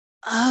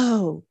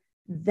 oh,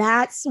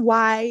 that's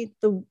why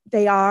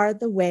they are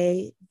the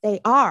way they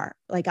are.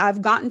 Like,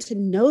 I've gotten to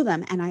know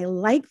them and I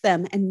like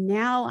them. And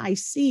now I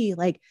see,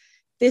 like,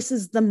 this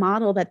is the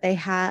model that they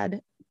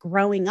had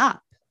growing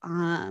up.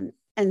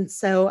 And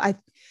so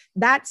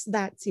that's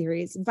that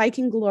series.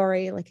 Viking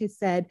Glory, like I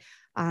said,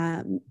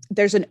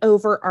 there's an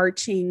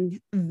overarching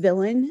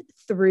villain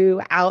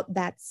throughout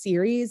that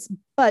series,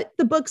 but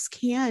the books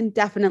can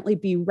definitely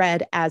be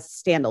read as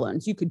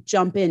standalones. You could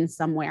jump in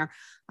somewhere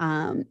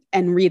and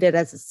read it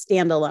as a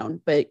standalone,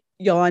 but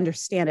you'll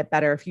understand it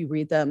better if you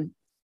read them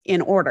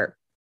in order.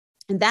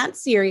 And that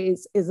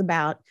series is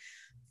about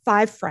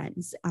 5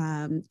 friends.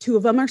 2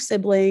 of them are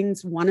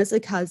siblings, 1 is a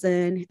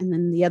cousin, and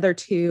then the other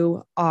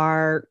 2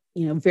 are,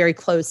 very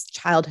close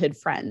childhood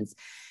friends.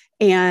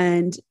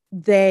 And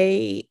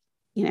they,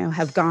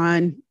 have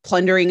gone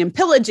plundering and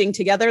pillaging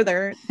together.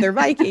 They're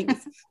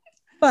Vikings.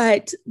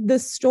 But the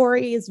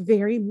story is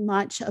very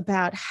much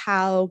about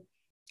how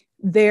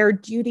their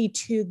duty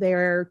to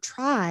their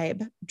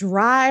tribe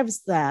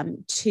drives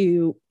them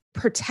to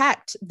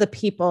protect the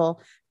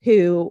people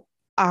who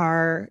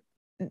are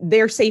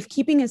their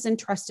safekeeping is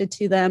entrusted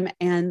to them,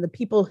 and the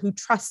people who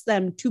trust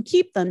them to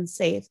keep them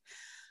safe,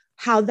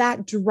 how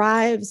that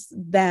drives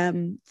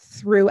them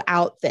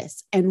throughout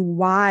this and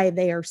why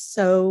they are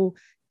so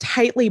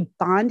tightly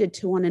bonded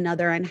to one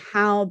another and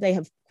how they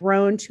have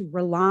grown to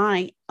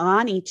rely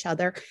on each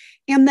other.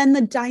 And then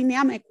the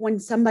dynamic when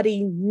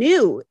somebody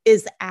new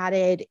is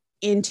added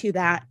into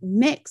that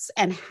mix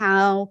and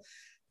how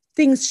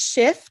things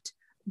shift,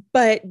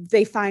 but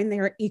they find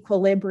their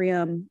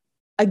equilibrium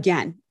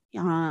again.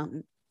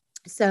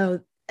 So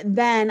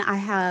then I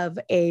have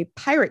a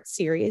pirate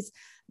series.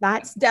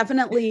 That's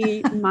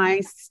definitely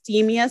my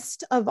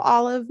steamiest of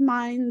all of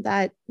mine.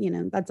 That, you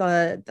know, that's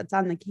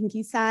on the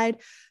kinky side.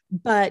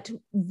 But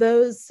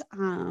those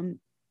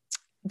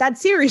that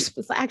series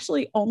was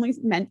actually only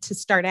meant to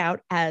start out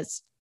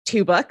as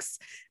 2 books.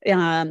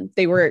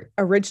 They were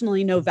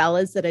originally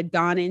novellas that had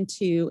gone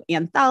into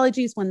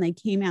anthologies when they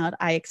came out.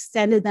 I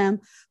extended them,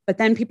 but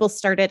then people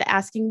started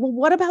asking, well,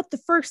 what about the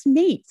first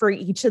mate for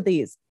each of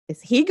these?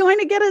 Is he going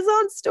to get his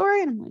own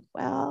story? And I'm like,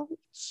 well,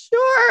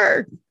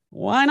 sure.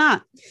 Why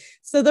not?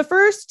 So the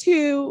first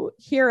 2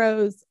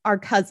 heroes are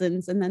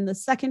cousins, and then the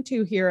second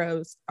 2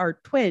 heroes are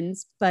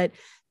twins, but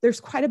there's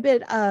quite a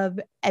bit of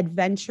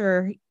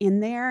adventure in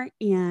there.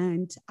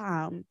 And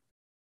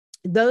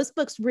those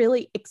books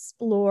really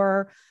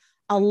explore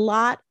a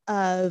lot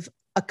of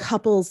a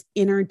couple's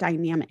inner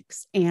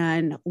dynamics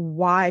and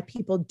why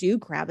people do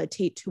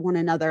gravitate to one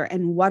another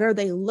and what are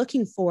they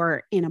looking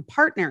for in a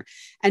partner.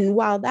 And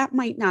while that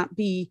might not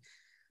be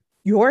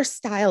your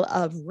style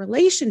of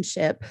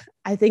relationship,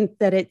 I think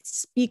that it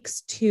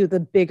speaks to the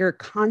bigger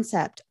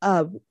concept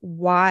of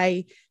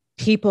why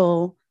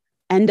people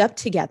end up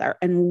together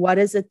and what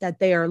is it that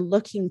they are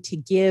looking to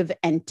give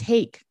and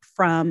take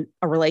from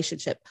a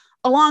relationship,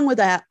 along with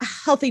a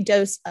healthy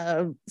dose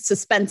of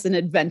suspense and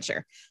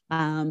adventure.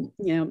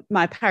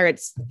 My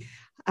pirates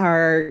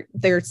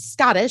they're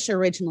Scottish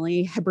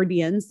originally,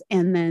 Hebrideans,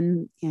 and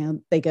then,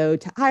 they go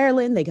to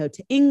Ireland, they go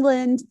to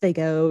England, they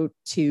go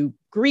to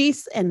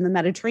Greece and the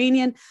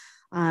Mediterranean.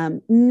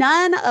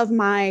 None of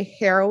my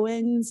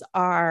heroines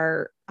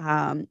are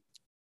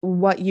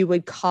what you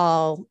would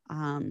call,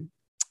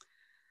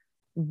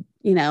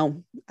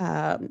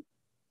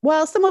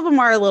 well, some of them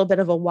are a little bit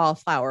of a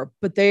wallflower,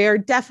 but they are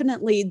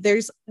definitely,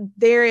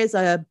 there is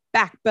a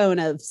backbone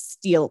of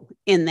steel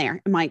in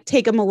there. It might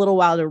take them a little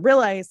while to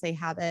realize they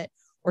have it,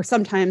 or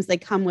sometimes they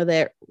come with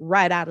it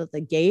right out of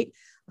the gate,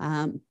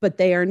 but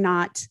they are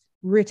not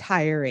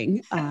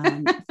retiring.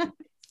 And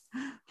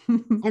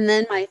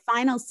then my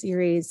final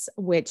series,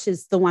 which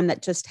is the one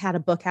that just had a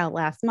book out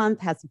last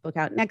month, has a book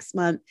out next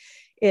month,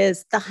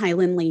 is The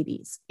Highland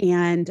Ladies.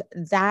 And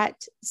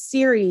that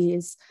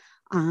series,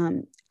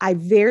 I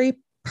very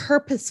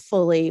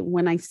purposefully,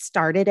 when I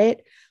started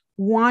it,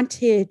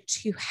 wanted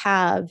to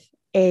have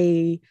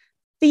a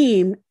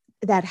theme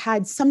that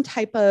had some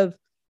type of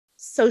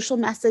social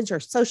message or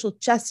social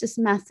justice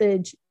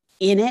message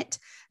in it,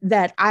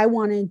 that I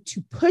wanted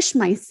to push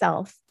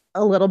myself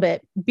a little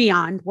bit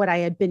beyond what I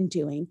had been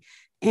doing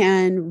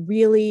and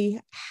really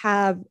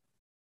have,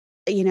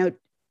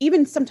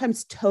 even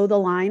sometimes toe the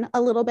line a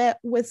little bit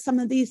with some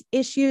of these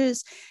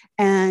issues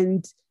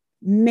and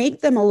make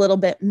them a little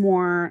bit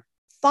more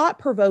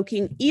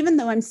thought-provoking, even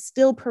though I'm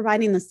still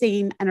providing the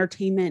same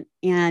entertainment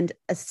and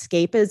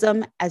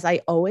escapism as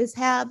I always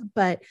have.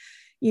 But,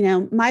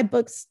 my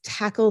books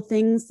tackle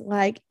things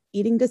like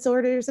eating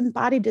disorders and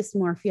body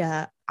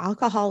dysmorphia,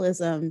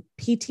 alcoholism,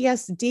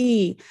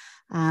 PTSD,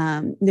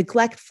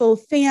 neglectful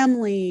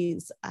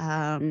families,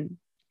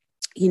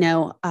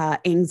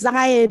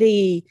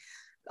 anxiety,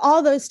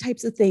 all those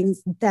types of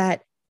things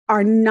that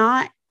are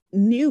not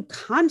new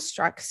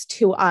constructs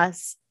to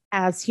us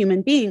as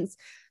human beings.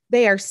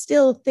 They are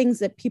still things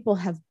that people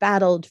have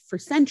battled for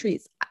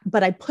centuries,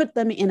 but I put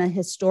them in a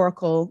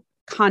historical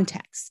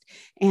context.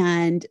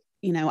 And,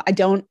 I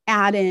don't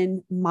add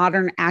in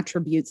modern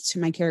attributes to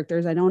my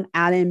characters. I don't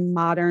add in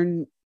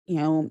modern,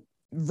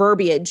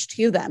 verbiage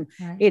to them.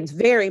 Right. It's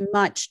very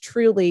much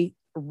truly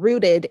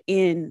rooted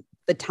in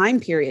the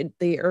time period,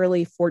 the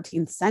early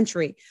 14th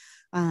century.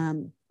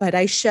 But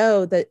I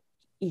show that,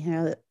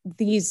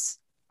 these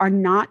are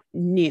not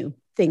new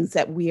things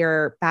that we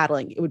are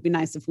battling. It would be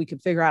nice if we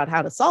could figure out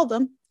how to solve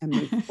them and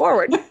move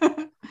forward.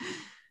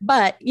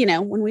 But,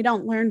 when we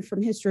don't learn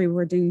from history,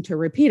 we're doomed to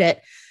repeat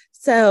it.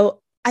 So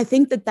I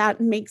think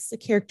that makes the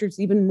characters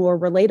even more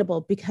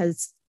relatable,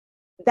 because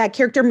that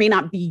character may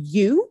not be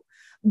you,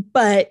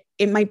 but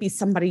it might be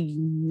somebody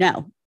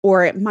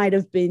or it might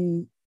have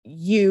been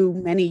you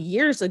many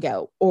years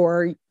ago,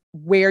 or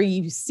where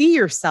you see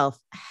yourself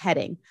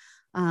heading.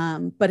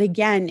 But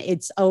again,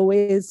 it's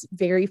always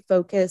very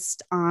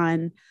focused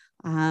on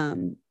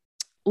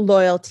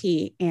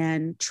loyalty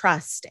and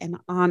trust and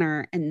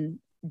honor and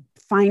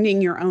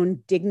finding your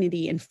own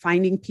dignity and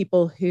finding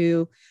people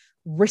who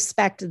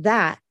respect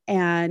that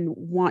and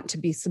want to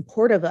be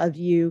supportive of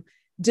you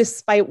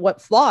despite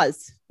what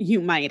flaws you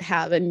might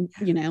have. And,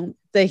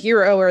 the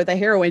hero or the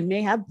heroine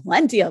may have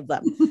plenty of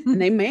them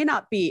and they may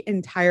not be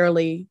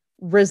entirely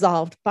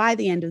resolved by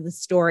the end of the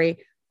story,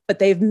 but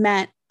they've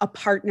met a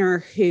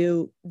partner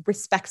who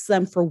respects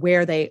them for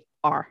where they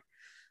are.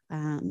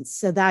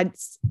 So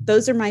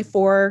those are my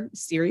 4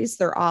 series.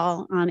 They're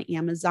all on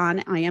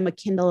Amazon. I am a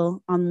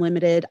Kindle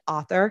Unlimited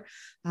author.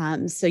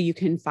 So you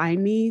can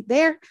find me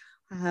there.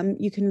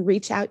 You can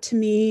reach out to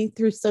me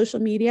through social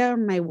media or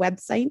my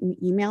website and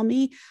email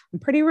me. I'm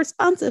pretty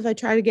responsive. I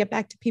try to get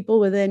back to people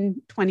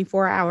within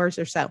 24 hours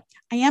or so.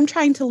 I am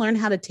trying to learn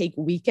how to take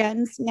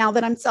weekends now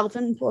that I'm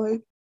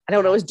self-employed. I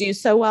don't always do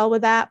so well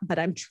with that, but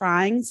I'm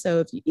trying. So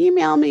if you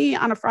email me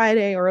on a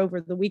Friday or over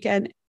the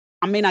weekend,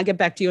 I may not get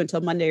back to you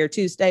until Monday or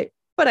Tuesday,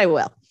 but I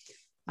will.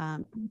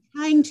 I'm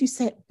trying to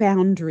set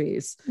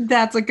boundaries.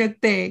 That's a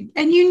good thing.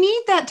 And you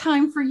need that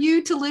time for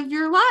you to live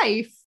your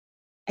life.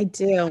 I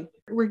do.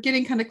 We're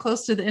getting kind of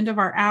close to the end of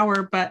our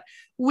hour, but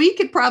we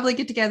could probably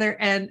get together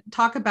and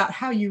talk about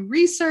how you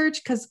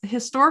research, because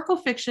historical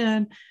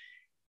fiction,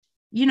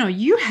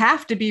 you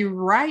have to be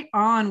right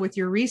on with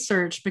your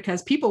research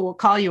because people will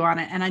call you on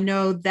it. And I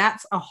know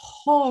that's a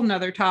whole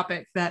nother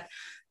topic that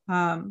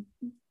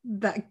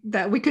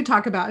we could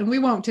talk about, and we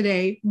won't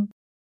today.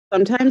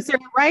 Sometimes they're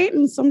right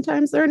and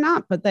sometimes they're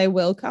not, but they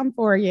will come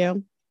for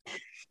you.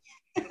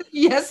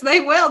 Yes, they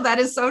will. That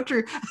is so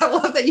true. I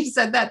love that you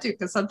said that too,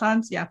 because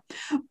sometimes, yeah.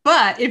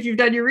 But if you've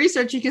done your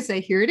research, you can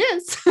say, here it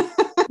is.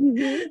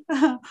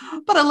 Mm-hmm.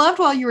 But I loved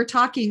while you were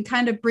talking,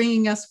 kind of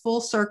bringing us full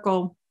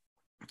circle.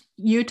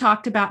 You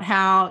talked about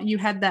how you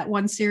had that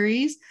one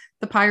series,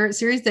 the Pirate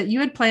series, that you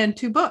had planned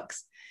 2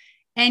 books.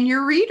 And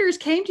your readers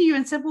came to you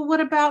and said, well,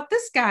 what about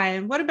this guy?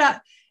 And what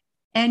about,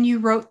 and you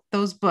wrote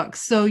those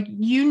books. So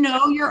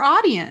your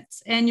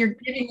audience and you're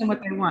giving them what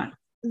they want.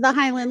 The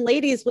Highland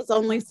Ladies was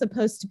only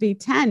supposed to be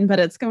 10, but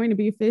it's going to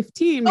be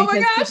 15 because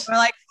people are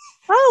like,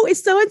 oh,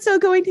 is so-and-so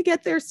going to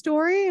get their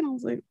story? And I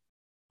was like,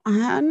 I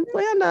hadn't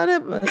planned on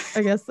it, but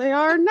I guess they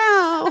are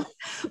now.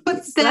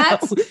 But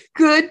that's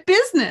good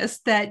business,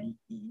 that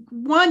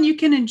one, you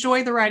can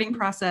enjoy the writing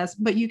process,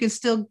 but you can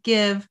still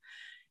give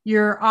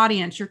your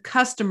audience, your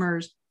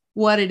customers,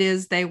 what it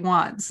is they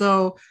want.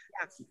 So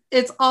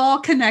it's all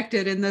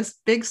connected in this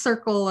big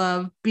circle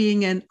of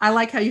being I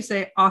like how you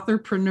say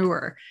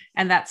authorpreneur.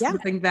 And that's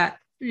something that,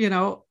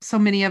 so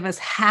many of us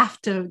have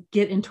to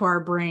get into our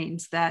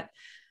brains that.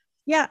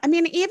 Yeah. I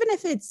mean, even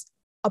if it's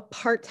a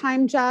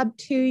part-time job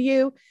to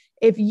you,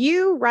 if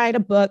you write a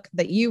book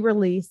that you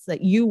release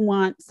that you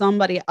want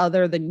somebody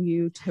other than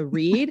you to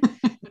read,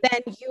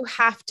 then you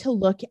have to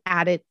look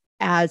at it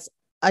as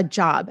a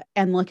job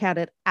and look at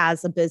it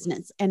as a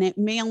business. And it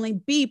may only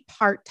be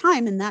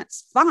part-time, and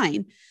that's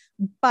fine.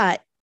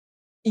 But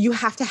you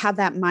have to have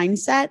that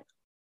mindset,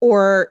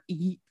 or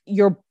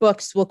your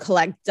books will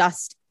collect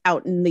dust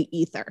out in the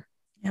ether.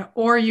 Yeah,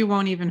 or you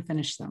won't even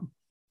finish them.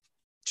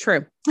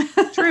 True.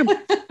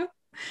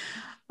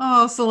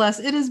 Oh,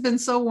 Celeste, it has been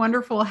so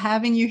wonderful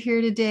having you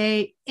here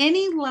today.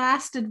 Any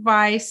last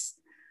advice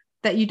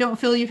that you don't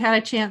feel you've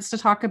had a chance to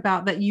talk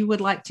about that you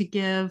would like to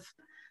give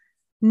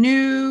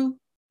new,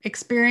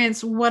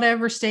 experienced,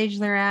 whatever stage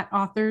they're at,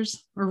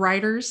 authors or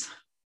writers?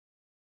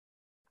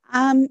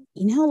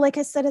 Like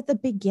I said at the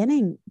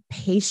beginning,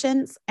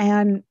 patience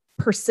and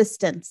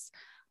persistence.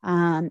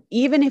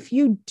 Even if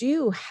you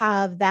do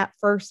have that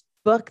first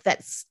book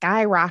that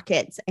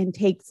skyrockets and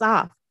takes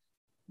off,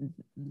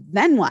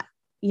 then what?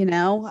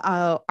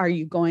 Are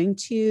you going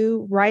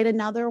to write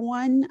another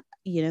one?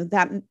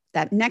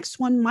 That next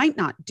one might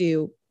not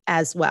do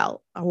as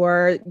well,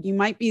 or you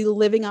might be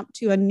living up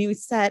to a new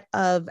set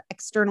of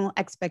external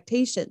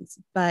expectations,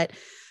 but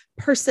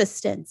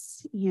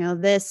persistence,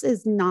 this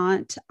is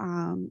not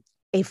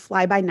a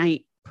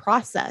fly-by-night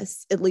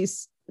process, at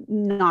least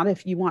not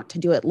if you want to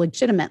do it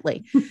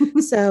legitimately.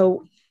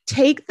 So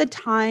take the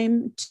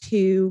time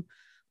to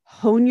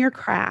hone your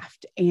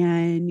craft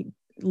and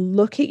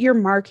look at your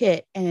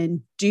market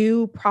and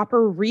do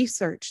proper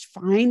research.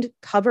 Find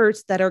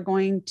covers that are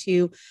going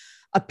to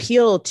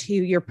appeal to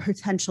your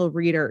potential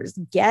readers.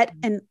 Get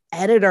an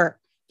editor.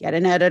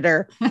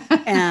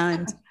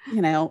 And,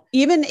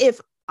 even if,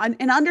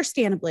 and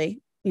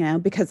understandably,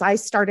 because I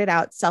started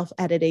out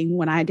self-editing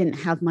when I didn't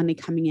have money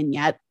coming in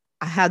yet,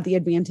 I had the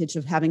advantage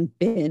of having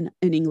been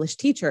an English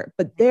teacher,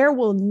 but there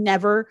will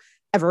never,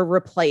 ever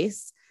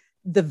replace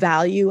the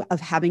value of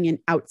having an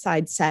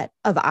outside set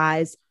of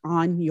eyes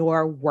on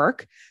your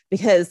work,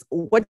 because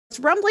what's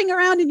rumbling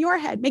around in your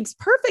head makes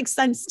perfect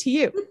sense to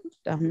you.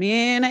 I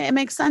mean, it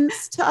makes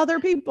sense to other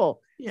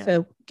people. Yeah.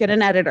 So get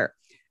an editor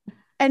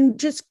and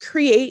just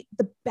create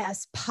the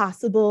best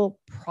possible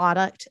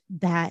product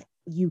that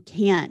you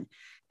can,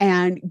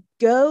 and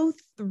go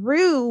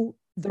through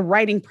the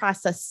writing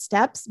process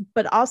steps,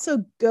 but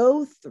also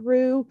go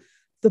through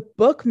the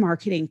book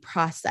marketing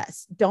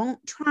process.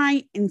 Don't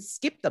try and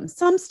skip them.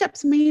 Some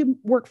steps may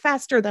work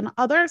faster than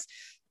others,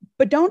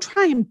 but don't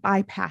try and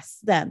bypass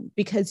them,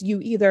 because you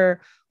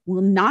either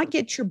will not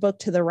get your book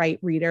to the right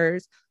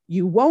readers,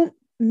 you won't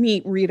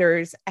meet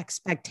readers'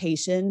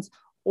 expectations,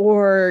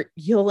 or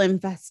you'll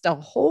invest a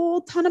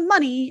whole ton of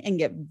money and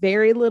get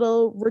very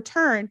little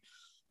return,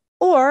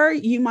 or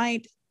you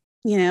might,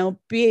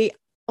 be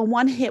a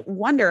one-hit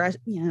wonder,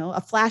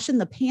 a flash in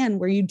the pan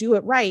where you do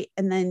it right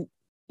and then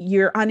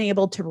you're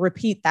unable to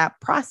repeat that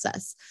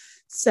process.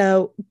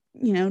 So,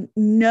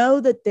 know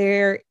that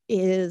there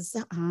is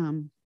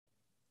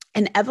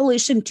an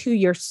evolution to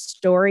your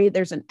story.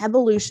 There's an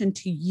evolution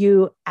to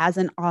you as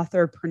an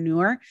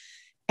authorpreneur,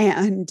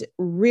 and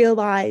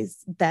realize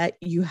that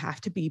you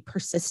have to be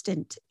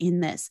persistent in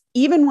this,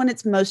 even when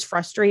it's most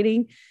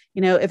frustrating.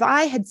 If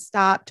I had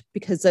stopped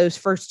because those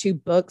first 2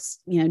 books,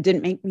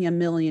 didn't make me $1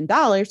 million,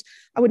 I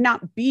would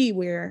not be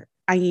where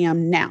I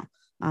am now.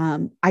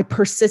 I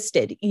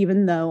persisted,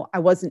 even though I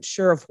wasn't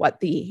sure of what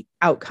the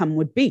outcome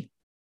would be.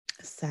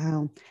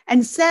 So,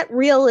 and set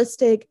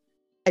realistic,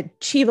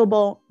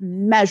 achievable,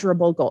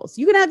 measurable goals.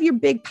 You can have your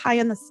big pie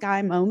in the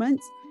sky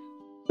moments,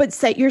 but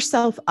set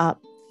yourself up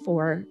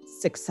for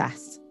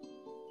success.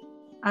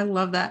 I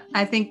love that.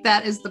 I think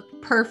that is the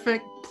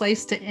perfect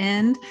place to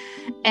end.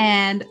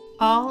 And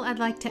all I'd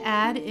like to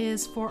add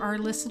is for our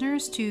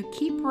listeners to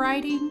keep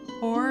writing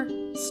or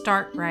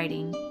start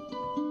writing.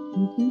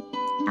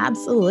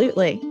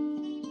 Absolutely.